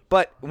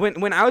 But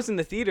when I was in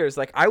the theaters,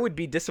 like I would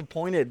be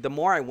disappointed. The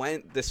more I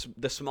went, the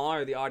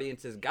smaller the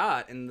audiences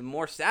got, and the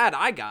more sad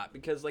I got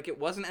because like it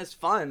wasn't as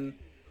fun,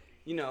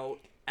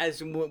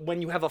 as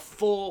when you have a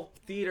full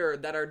theater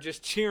that are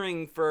just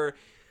cheering for,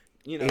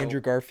 Andrew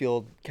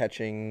Garfield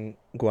catching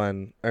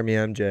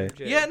MJ.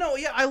 Yeah, no,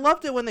 yeah, I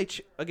loved it when they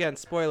again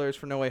spoilers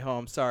for No Way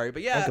Home. Sorry,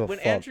 but I yeah, don't give a when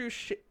fuck. Andrew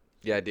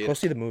Yeah, dude. Go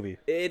see the movie.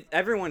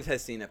 Everyone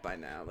has seen it by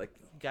now. Like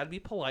gotta be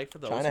polite for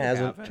those. China who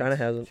hasn't. haven't. China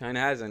hasn't. China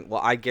hasn't.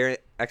 Well, I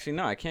guarantee. Actually,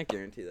 no, I can't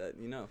guarantee that.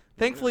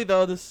 Thankfully,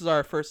 though, this is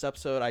our first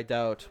episode. I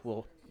doubt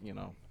we'll,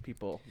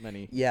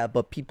 many. Yeah,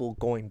 but people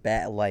going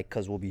back, like,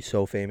 because we'll be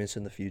so famous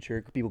in the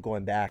future. People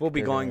going back. we'll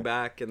be they're going gonna-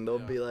 back, and they'll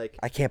be like.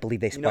 I can't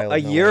believe they spoiled A No Way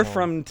year Home.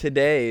 from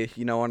today,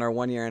 on our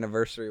 1-year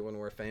anniversary when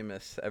we're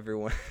famous,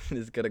 everyone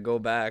is gonna go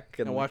back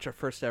And watch our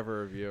first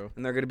ever review.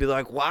 and they're gonna be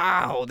like,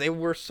 "Wow, they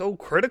were so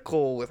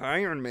critical with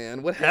Iron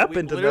Man. What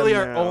happened to literally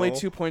them?" are only now?"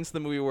 2 points in the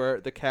movie where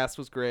the cast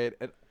was great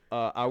and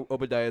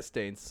Obadiah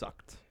Stane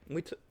sucked.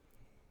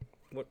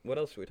 What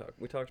else did we talk?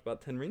 We talked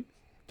about Ten Rings.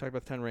 Talk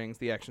about 10 Rings,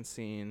 the action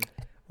scene.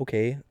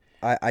 Okay,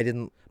 I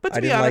didn't. But to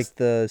I be didn't honest, like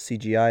the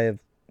CGI of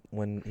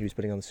when he was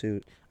putting on the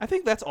suit. I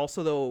think that's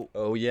also though.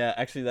 Oh yeah,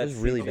 actually that's was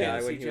really CGI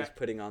bad. when he CGI was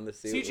putting on the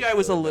suit. CGI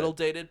was a little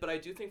dated, but I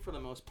do think for the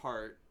most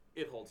part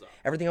it holds up.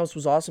 Everything else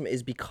was awesome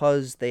is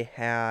because they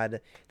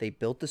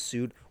built the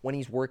suit when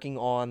he's working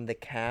on the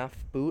calf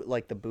boot,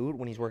 like the boot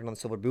when he's working on the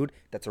silver boot.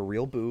 That's a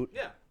real boot.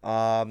 Yeah.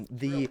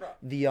 The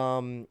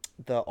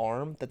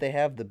arm that they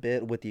have, the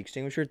bit with the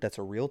extinguisher, that's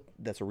a real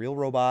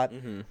robot.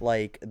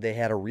 Like they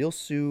had a real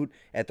suit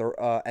at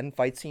the end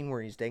fight scene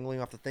where he's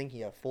dangling off the thing. He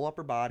had a full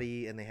upper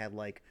body and they had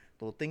like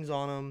little things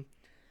on him.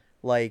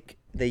 Like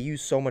they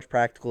use so much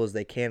practical as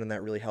they can, and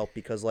that really helped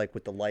because like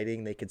with the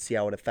lighting, they could see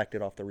how it affected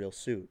off the real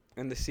suit.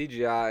 And the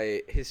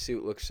CGI, his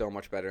suit looks so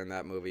much better in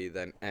that movie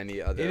than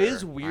any other. It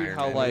is weird Iron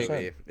how, Man like-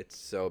 movie. It's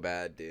so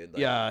bad, dude. Like,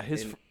 Yeah,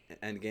 his in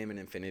Endgame and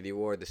Infinity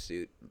War, the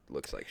suit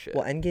looks like shit.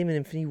 Well, Endgame and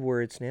Infinity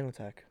War, it's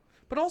nanotech.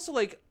 But also,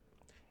 like,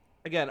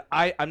 again,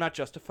 I'm not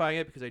justifying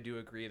it because I do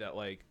agree that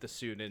like the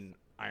suit in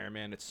Iron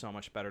Man, it's so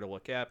much better to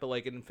look at. But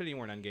like in Infinity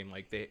War and Endgame,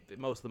 like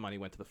most of the money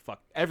went to the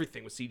fuck.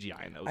 Everything was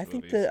CGI in those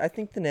movies. I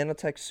think the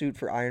nanotech suit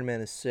for Iron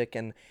Man is sick,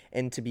 and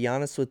to be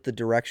honest with the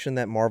direction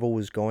that Marvel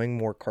was going,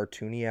 more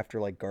cartoony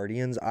after like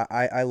Guardians,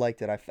 I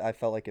liked it. I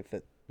felt like it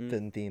fit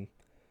in theme.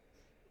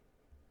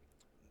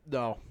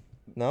 No,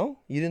 No,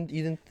 you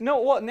didn't.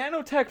 No, well,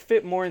 nanotech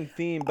fit more in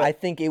theme, but I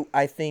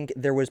think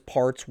there was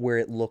parts where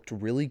it looked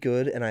really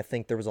good, and I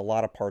think there was a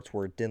lot of parts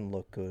where it didn't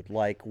look good,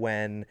 like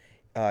when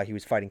he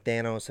was fighting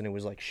Thanos and it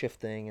was like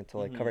shifting into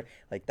like cover,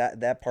 like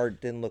that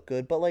part didn't look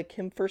good. But like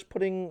him first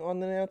putting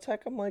on the nanotech,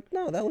 I'm like,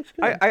 no, that looks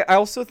good. I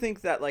also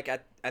think that like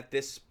at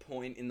this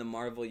point in the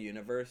Marvel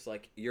universe,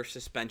 like your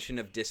suspension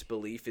of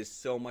disbelief is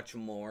so much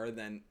more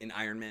than in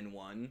Iron Man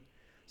 1.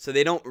 So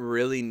they don't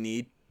really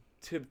need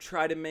to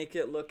try to make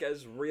it look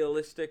as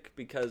realistic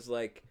because,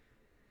 like,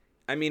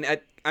 I mean,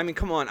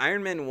 come on,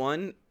 Iron Man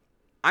 1,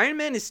 Iron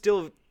Man is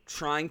still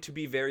trying to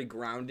be very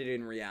grounded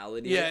in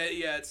reality. Yeah.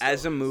 It's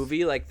As a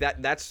movie, like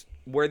that's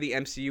where the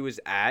MCU is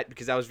at,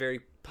 because that was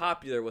very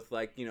popular with,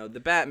 like, you know, the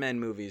Batman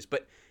movies.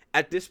 But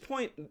at this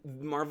point,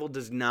 Marvel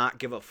does not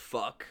give a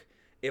fuck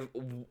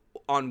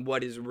on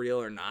what is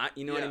real or not.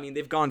 You know what I mean?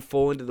 They've gone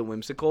full into the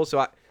whimsical.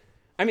 So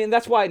I mean,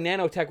 that's why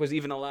nanotech was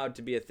even allowed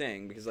to be a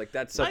thing, because, like,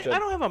 that's such I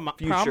don't have a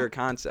future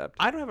concept.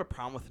 I don't have a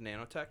problem with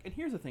nanotech. And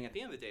here's the thing: at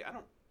the end of the day,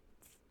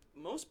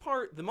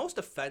 the most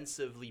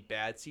offensively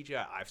bad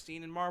CGI I've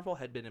seen in Marvel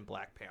had been in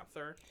Black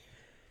Panther.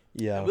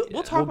 Yeah.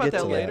 We'll talk about get that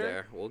to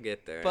later. We'll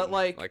get there. But, in,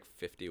 like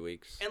 50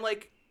 weeks. And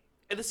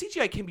the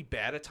CGI can be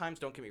bad at times.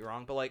 Don't get me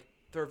wrong, but, like,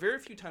 there are very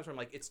few times where I'm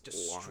like, it's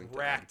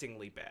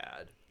distractingly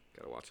bad.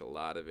 Gotta watch a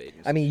lot of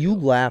Agents. I mean, you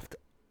laughed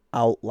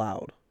out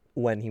loud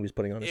when he was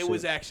putting on a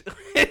suit.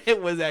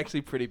 It was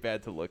actually pretty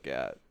bad to look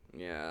at.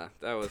 Yeah,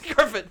 that was.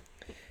 Griffin.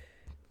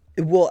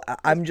 Well,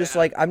 I'm just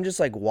like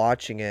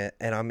watching it,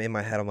 and I'm in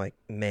my head. I'm like,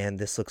 man,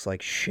 this looks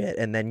like shit.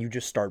 And then you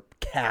just start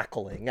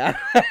cackling. I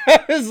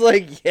was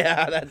like,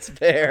 yeah, that's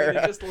fair.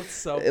 It just looked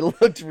so. It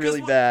looked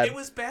really bad. It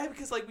was bad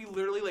because, like, we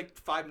literally, like,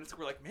 5 minutes ago,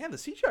 we're like, man, the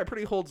CGI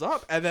pretty holds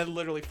up, and then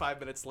literally 5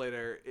 minutes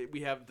later,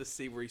 we have the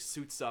scene where he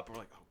suits up, and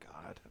we're like, oh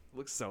god, it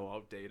looks so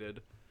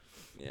outdated.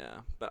 Yeah,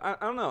 but I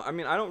don't know. I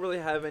mean, I don't really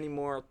have any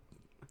more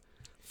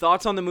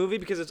thoughts on the movie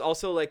because it's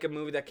also, like, a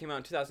movie that came out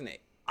in 2008.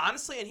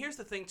 Honestly, and here's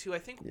the thing too. I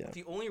think Yeah.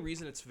 the only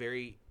reason it's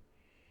really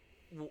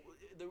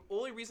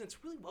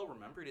well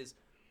remembered is,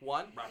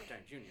 one, Robert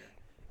Downey Jr.,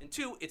 and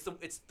two, it's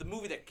the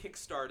movie that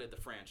kickstarted the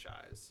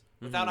franchise.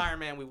 Without Iron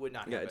Man, we would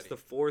not have Yeah, it's any. the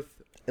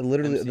fourth. It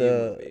literally MCU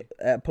movie.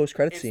 at post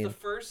credit It's scene. the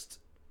first.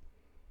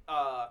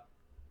 How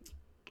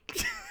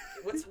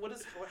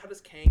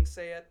does Kang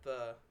say it?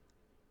 The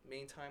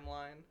main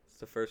timeline. It's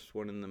the first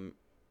one in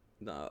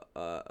the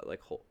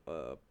whole.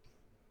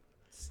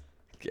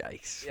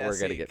 Yikes! Yeah, we're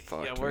gonna see, get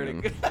fucked. Yeah, we're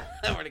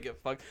gonna get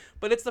fucked.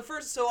 But it's the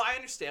first, so I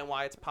understand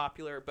why it's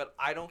popular. But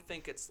I don't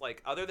think it's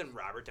like, other than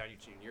Robert Downey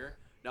Jr.,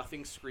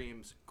 nothing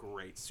screams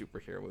great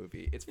superhero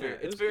movie. It's very,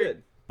 it was very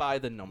good. by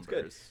the Good.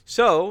 numbers.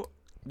 So,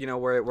 you know,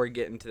 we're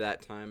getting to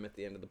that time at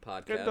the end of the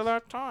podcast. Get to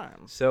that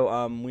time.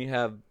 So we've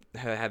had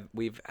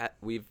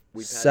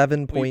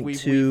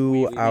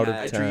 7.2 out had- of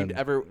I 10. dreamed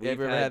ever We've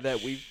ever had had that.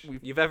 sh-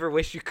 We've You've ever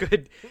wished you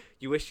could.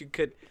 You wish you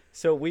could.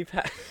 So we've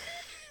had.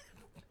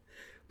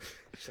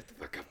 Shut the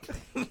fuck up.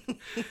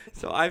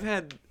 So I've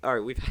had. All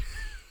right, we've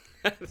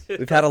had.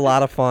 We've had a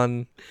lot of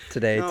fun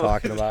today No,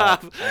 talking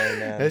about stop. Iron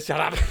Man. Shut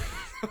up.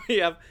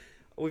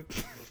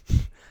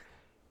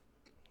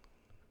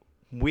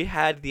 We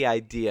had the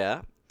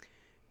idea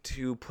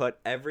to put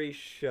every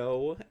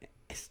show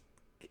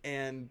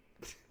and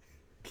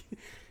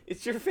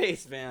it's your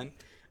face, man.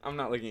 I'm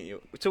not looking at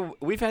you. So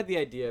we've had the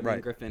idea, me Right.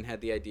 and Griffin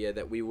had the idea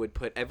that we would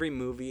put every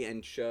movie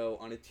and show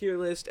on a tier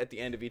list at the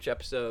end of each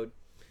episode.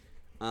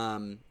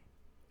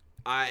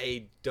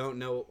 I don't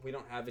know. We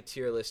don't have a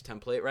tier list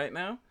template right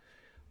now,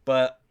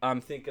 but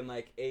I'm thinking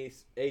like A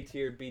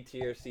tier, B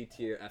tier, C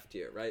tier, F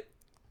tier, right?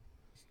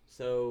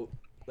 So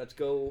let's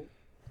go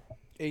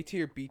A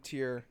tier, B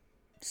tier.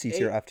 C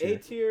tier, F tier. A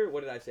tier.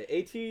 What did I say?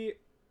 A tier,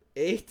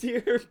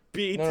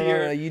 B No,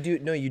 tier.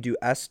 you do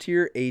S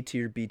tier, A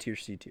tier, B tier,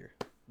 C tier.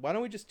 Why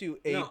don't we just do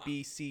A, No.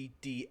 B, C,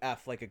 D,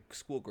 F like a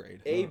school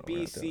grade? A, we're B, not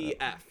doing C,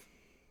 F.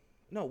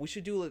 No, we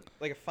should do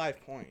like a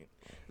 5-point.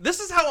 This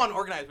is how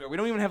unorganized we are. We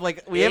don't even have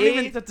we haven't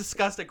even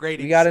discussed a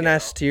grading. We got an scale.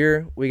 S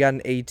tier, we got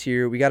an A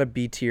tier, we got a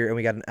B tier, and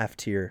we got an F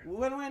tier.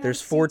 Why do I not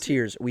There's see 4 two-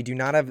 tiers. We do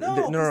not have No,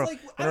 no, 'cause, no, like,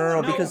 I don't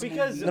no, know, because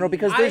because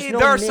there's no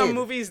there are mid. some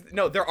movies.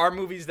 No, there are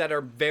movies that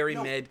are very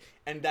No. mid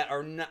and that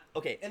are not.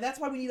 Okay, And that's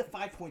why we need a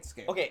 5-point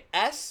scale. okay.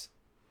 S,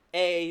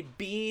 A,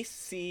 B,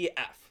 C,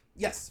 F.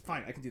 Yes,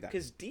 fine, I can do that.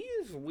 Because D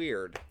is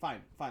weird.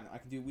 Fine, I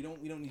can do. We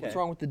don't need. What's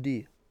wrong with the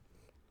D?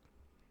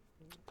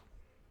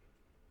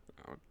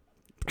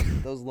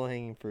 Those low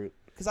hanging fruit.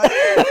 Because I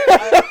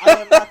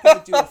am not going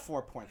to do a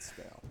 4-point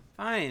scale.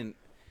 Fine.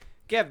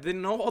 Gav,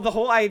 the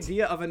whole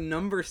idea of a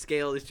number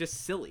scale is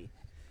just silly.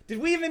 Did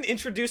we even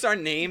introduce our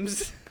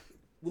names?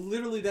 Well,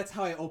 literally, that's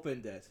how I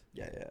opened it.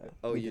 Yeah.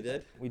 Oh, you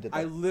did? We did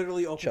I that.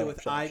 literally opened Shut it up,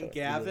 with shut up, I'm shut up.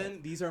 You did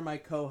Gavin. These are my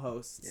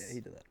co-hosts. Yeah, he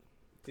did that.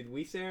 Did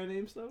we say our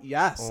names though?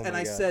 Yes, Oh and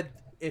my I God. said,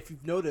 if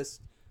you've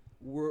noticed,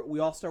 we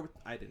all start with.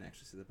 I didn't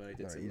actually say that, but I did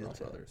Alright, say you with did all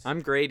say that. brothers.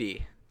 I'm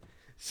Grady.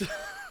 So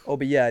Oh,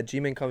 but yeah,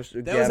 G-Man comes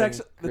to That was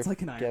actually that's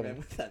like an Iron Man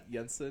with that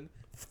Jensen.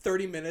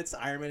 30 minutes.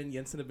 Iron Man and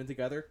Jensen have been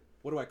together.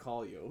 What do I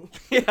call you?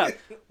 yeah.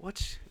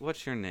 What's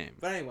your name?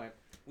 But anyway,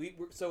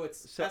 so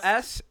it's So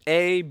S,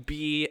 A,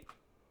 B,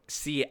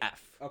 C,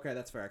 F. Okay,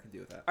 that's fair. I can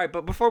deal with that. All right,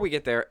 but before we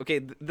get there, okay,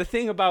 the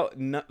thing about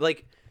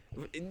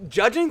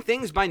judging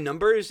things by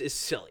numbers is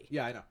silly.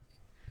 Yeah, I know.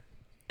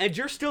 And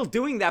you're still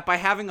doing that by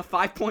having a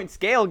 5-point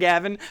scale,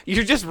 Gavin.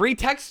 You're just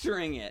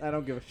retexturing it. I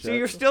don't give a shit. So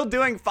you're still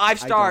doing 5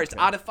 stars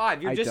care. out of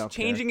 5. You're I just don't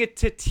changing it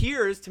to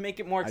tiers to make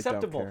it more don't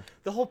acceptable. care.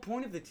 The whole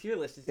point of the tier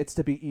list is It's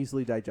to be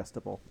easily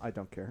digestible. I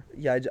don't care.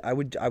 Yeah, I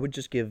would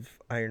just give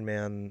Iron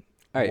Man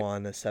All right.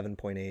 1, a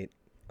 7.8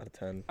 out of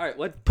 10. All right,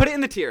 let's put it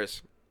in the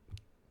tiers.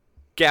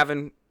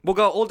 Gavin, we'll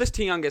go oldest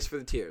to youngest for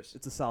the tiers.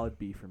 It's a solid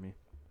B for me.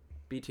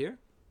 B tier?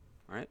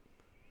 All right.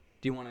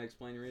 Do you want to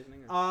explain your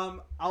reasoning?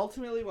 Or?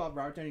 Ultimately, while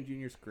Robert Downey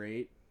Jr. is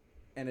great,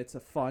 and it's a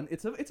fun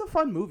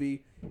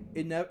movie.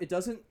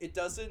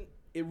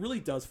 It really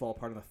does fall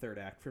apart in the third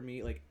act for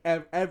me. Like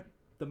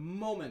the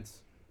moment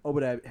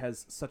Obadiah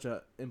has such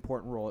an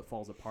important role, it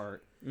falls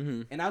apart.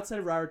 Mm-hmm. And outside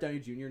of Robert Downey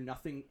Jr.,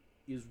 nothing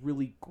is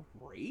really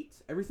great.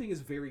 Everything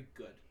is very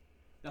good.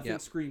 Nothing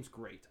screams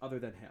great other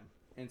than him.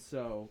 And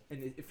so,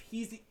 and if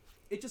he's,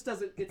 it just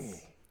doesn't.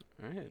 It's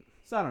All right.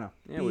 so I don't know.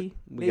 Yeah, B,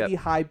 we maybe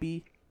got- high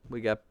B. We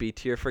got B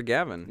tier for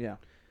Gavin. Yeah.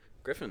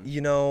 Griffin.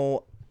 You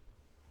know,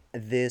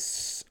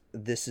 this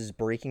is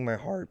breaking my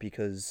heart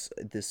because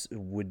this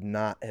would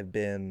not have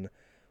been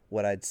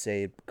what I'd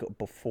say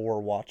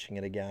before watching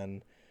it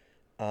again.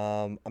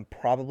 I'm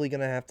probably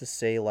gonna have to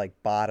say like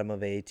bottom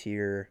of A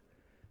tier,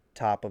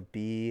 top of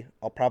B.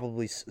 I'll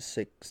probably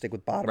stick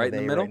with bottom Right of in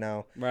A the middle? right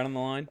now. Right on the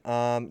line.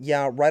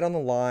 Yeah, right on the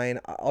line.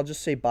 I'll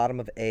just say bottom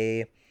of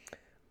A.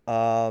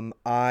 Iron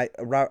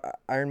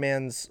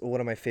Man's one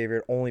of my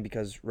favorite only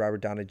because Robert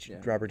Downey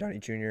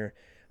Jr.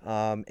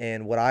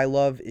 And what I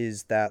love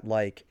is that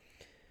like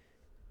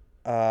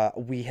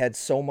we had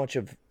so much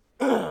of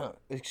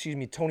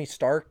Tony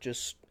Stark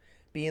just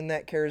being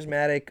that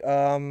charismatic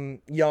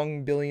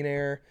young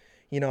billionaire,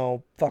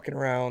 fucking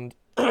around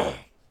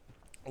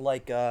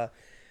like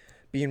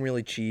being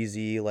really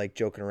cheesy, like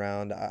joking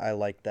around. I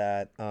like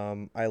that.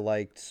 I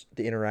liked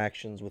the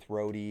interactions with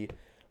Rhodey.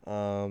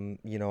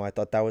 I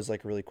thought that was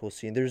like a really cool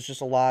scene. There's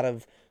just a lot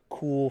of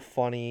cool,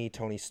 funny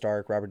Tony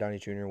Stark, Robert Downey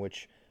Jr.,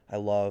 which I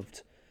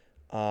loved.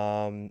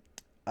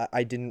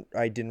 I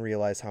didn't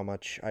realize how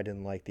much I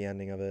didn't like the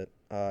ending of it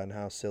and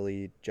how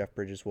silly Jeff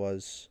Bridges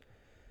was.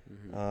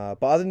 Mm-hmm.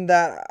 But other than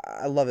that,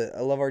 I love it.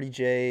 I love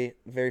RDJ.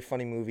 Very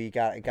funny movie.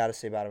 Got to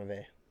say bottom of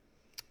A.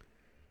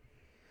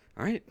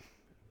 All right.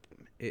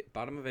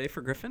 Bottom of A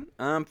for Griffin.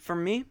 For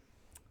me,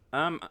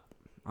 I'm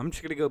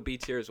just gonna go B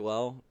tier as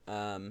well.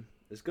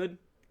 It's good,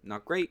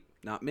 not great,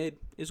 not mid.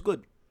 It's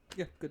good.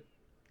 Yeah, good.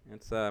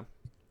 It's So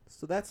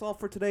that's all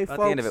for today, at folks.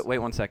 the end of it. Wait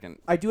 1 second.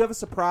 I do have a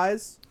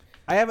surprise.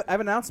 I have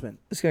an announcement.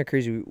 It's kind of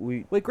crazy.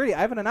 We Wait, Grady, I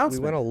have an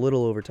announcement. went a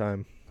little over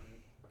time.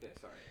 Okay,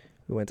 sorry.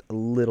 We went a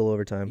little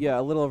over time. Yeah,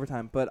 a little over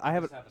time, but I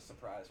have. have a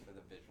surprise for the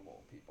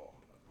visual people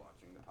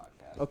watching the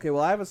podcast. Okay,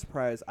 well, I have a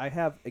surprise. I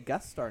have a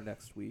guest star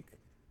next week.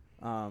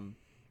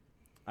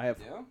 I have.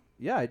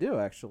 Yeah, I do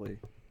actually.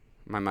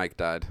 My mic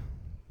died.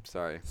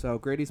 Sorry. So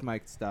Grady's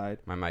mic's died.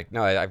 My mic.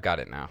 No, I've got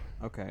it now.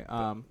 Okay.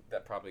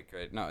 That probably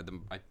could. No,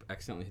 I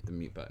accidentally hit the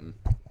mute button.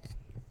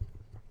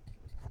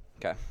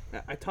 Okay.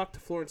 I talked to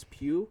Florence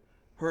Pugh.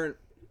 We're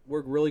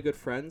really good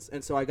friends,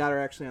 and so I got her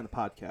actually on the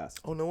podcast.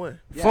 Oh no way.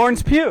 Yeah,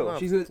 Florence Pugh. Oh,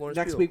 She's Florence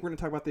next Pugh. week. We're gonna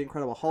talk about the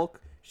Incredible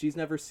Hulk. She's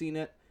never seen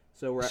it,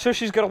 so So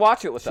she's gonna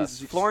watch it with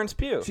She's- us. Florence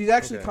Pugh. she's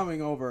actually Okay.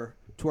 coming over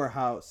to our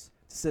house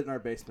to sit in our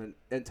basement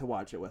and to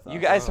watch it with us. You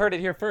guys heard it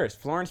here first.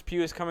 Florence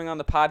Pugh is coming on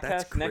the podcast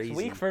That's next crazy.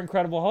 week for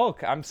Incredible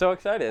Hulk. I'm so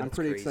excited. I'm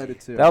pretty crazy.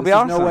 excited too. That'll be This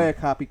is awesome. No way a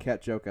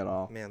copycat joke at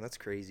all. Man, that's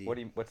crazy. What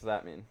does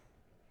that mean?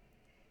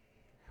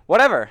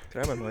 Whatever.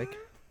 Can I have my mic?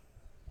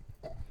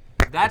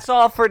 That's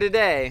all for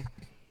today,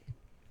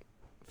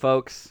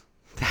 folks.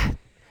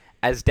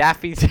 As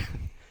Daffy,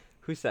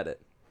 who said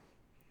it?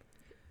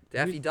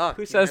 Daffy Duck.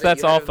 who says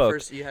that's all,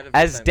 folks?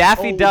 As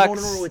Daffy oh,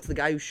 Ducks, No, it's the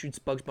guy who shoots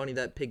Bugs Bunny,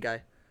 that pig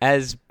guy.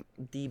 as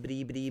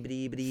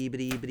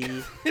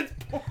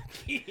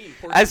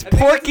As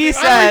Porky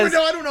says,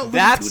 I don't know.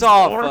 that's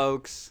all,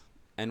 folks.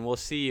 And we'll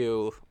see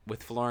you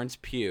with Florence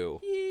Pugh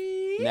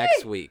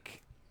next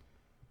week.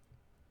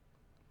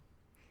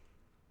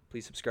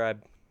 Please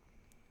subscribe.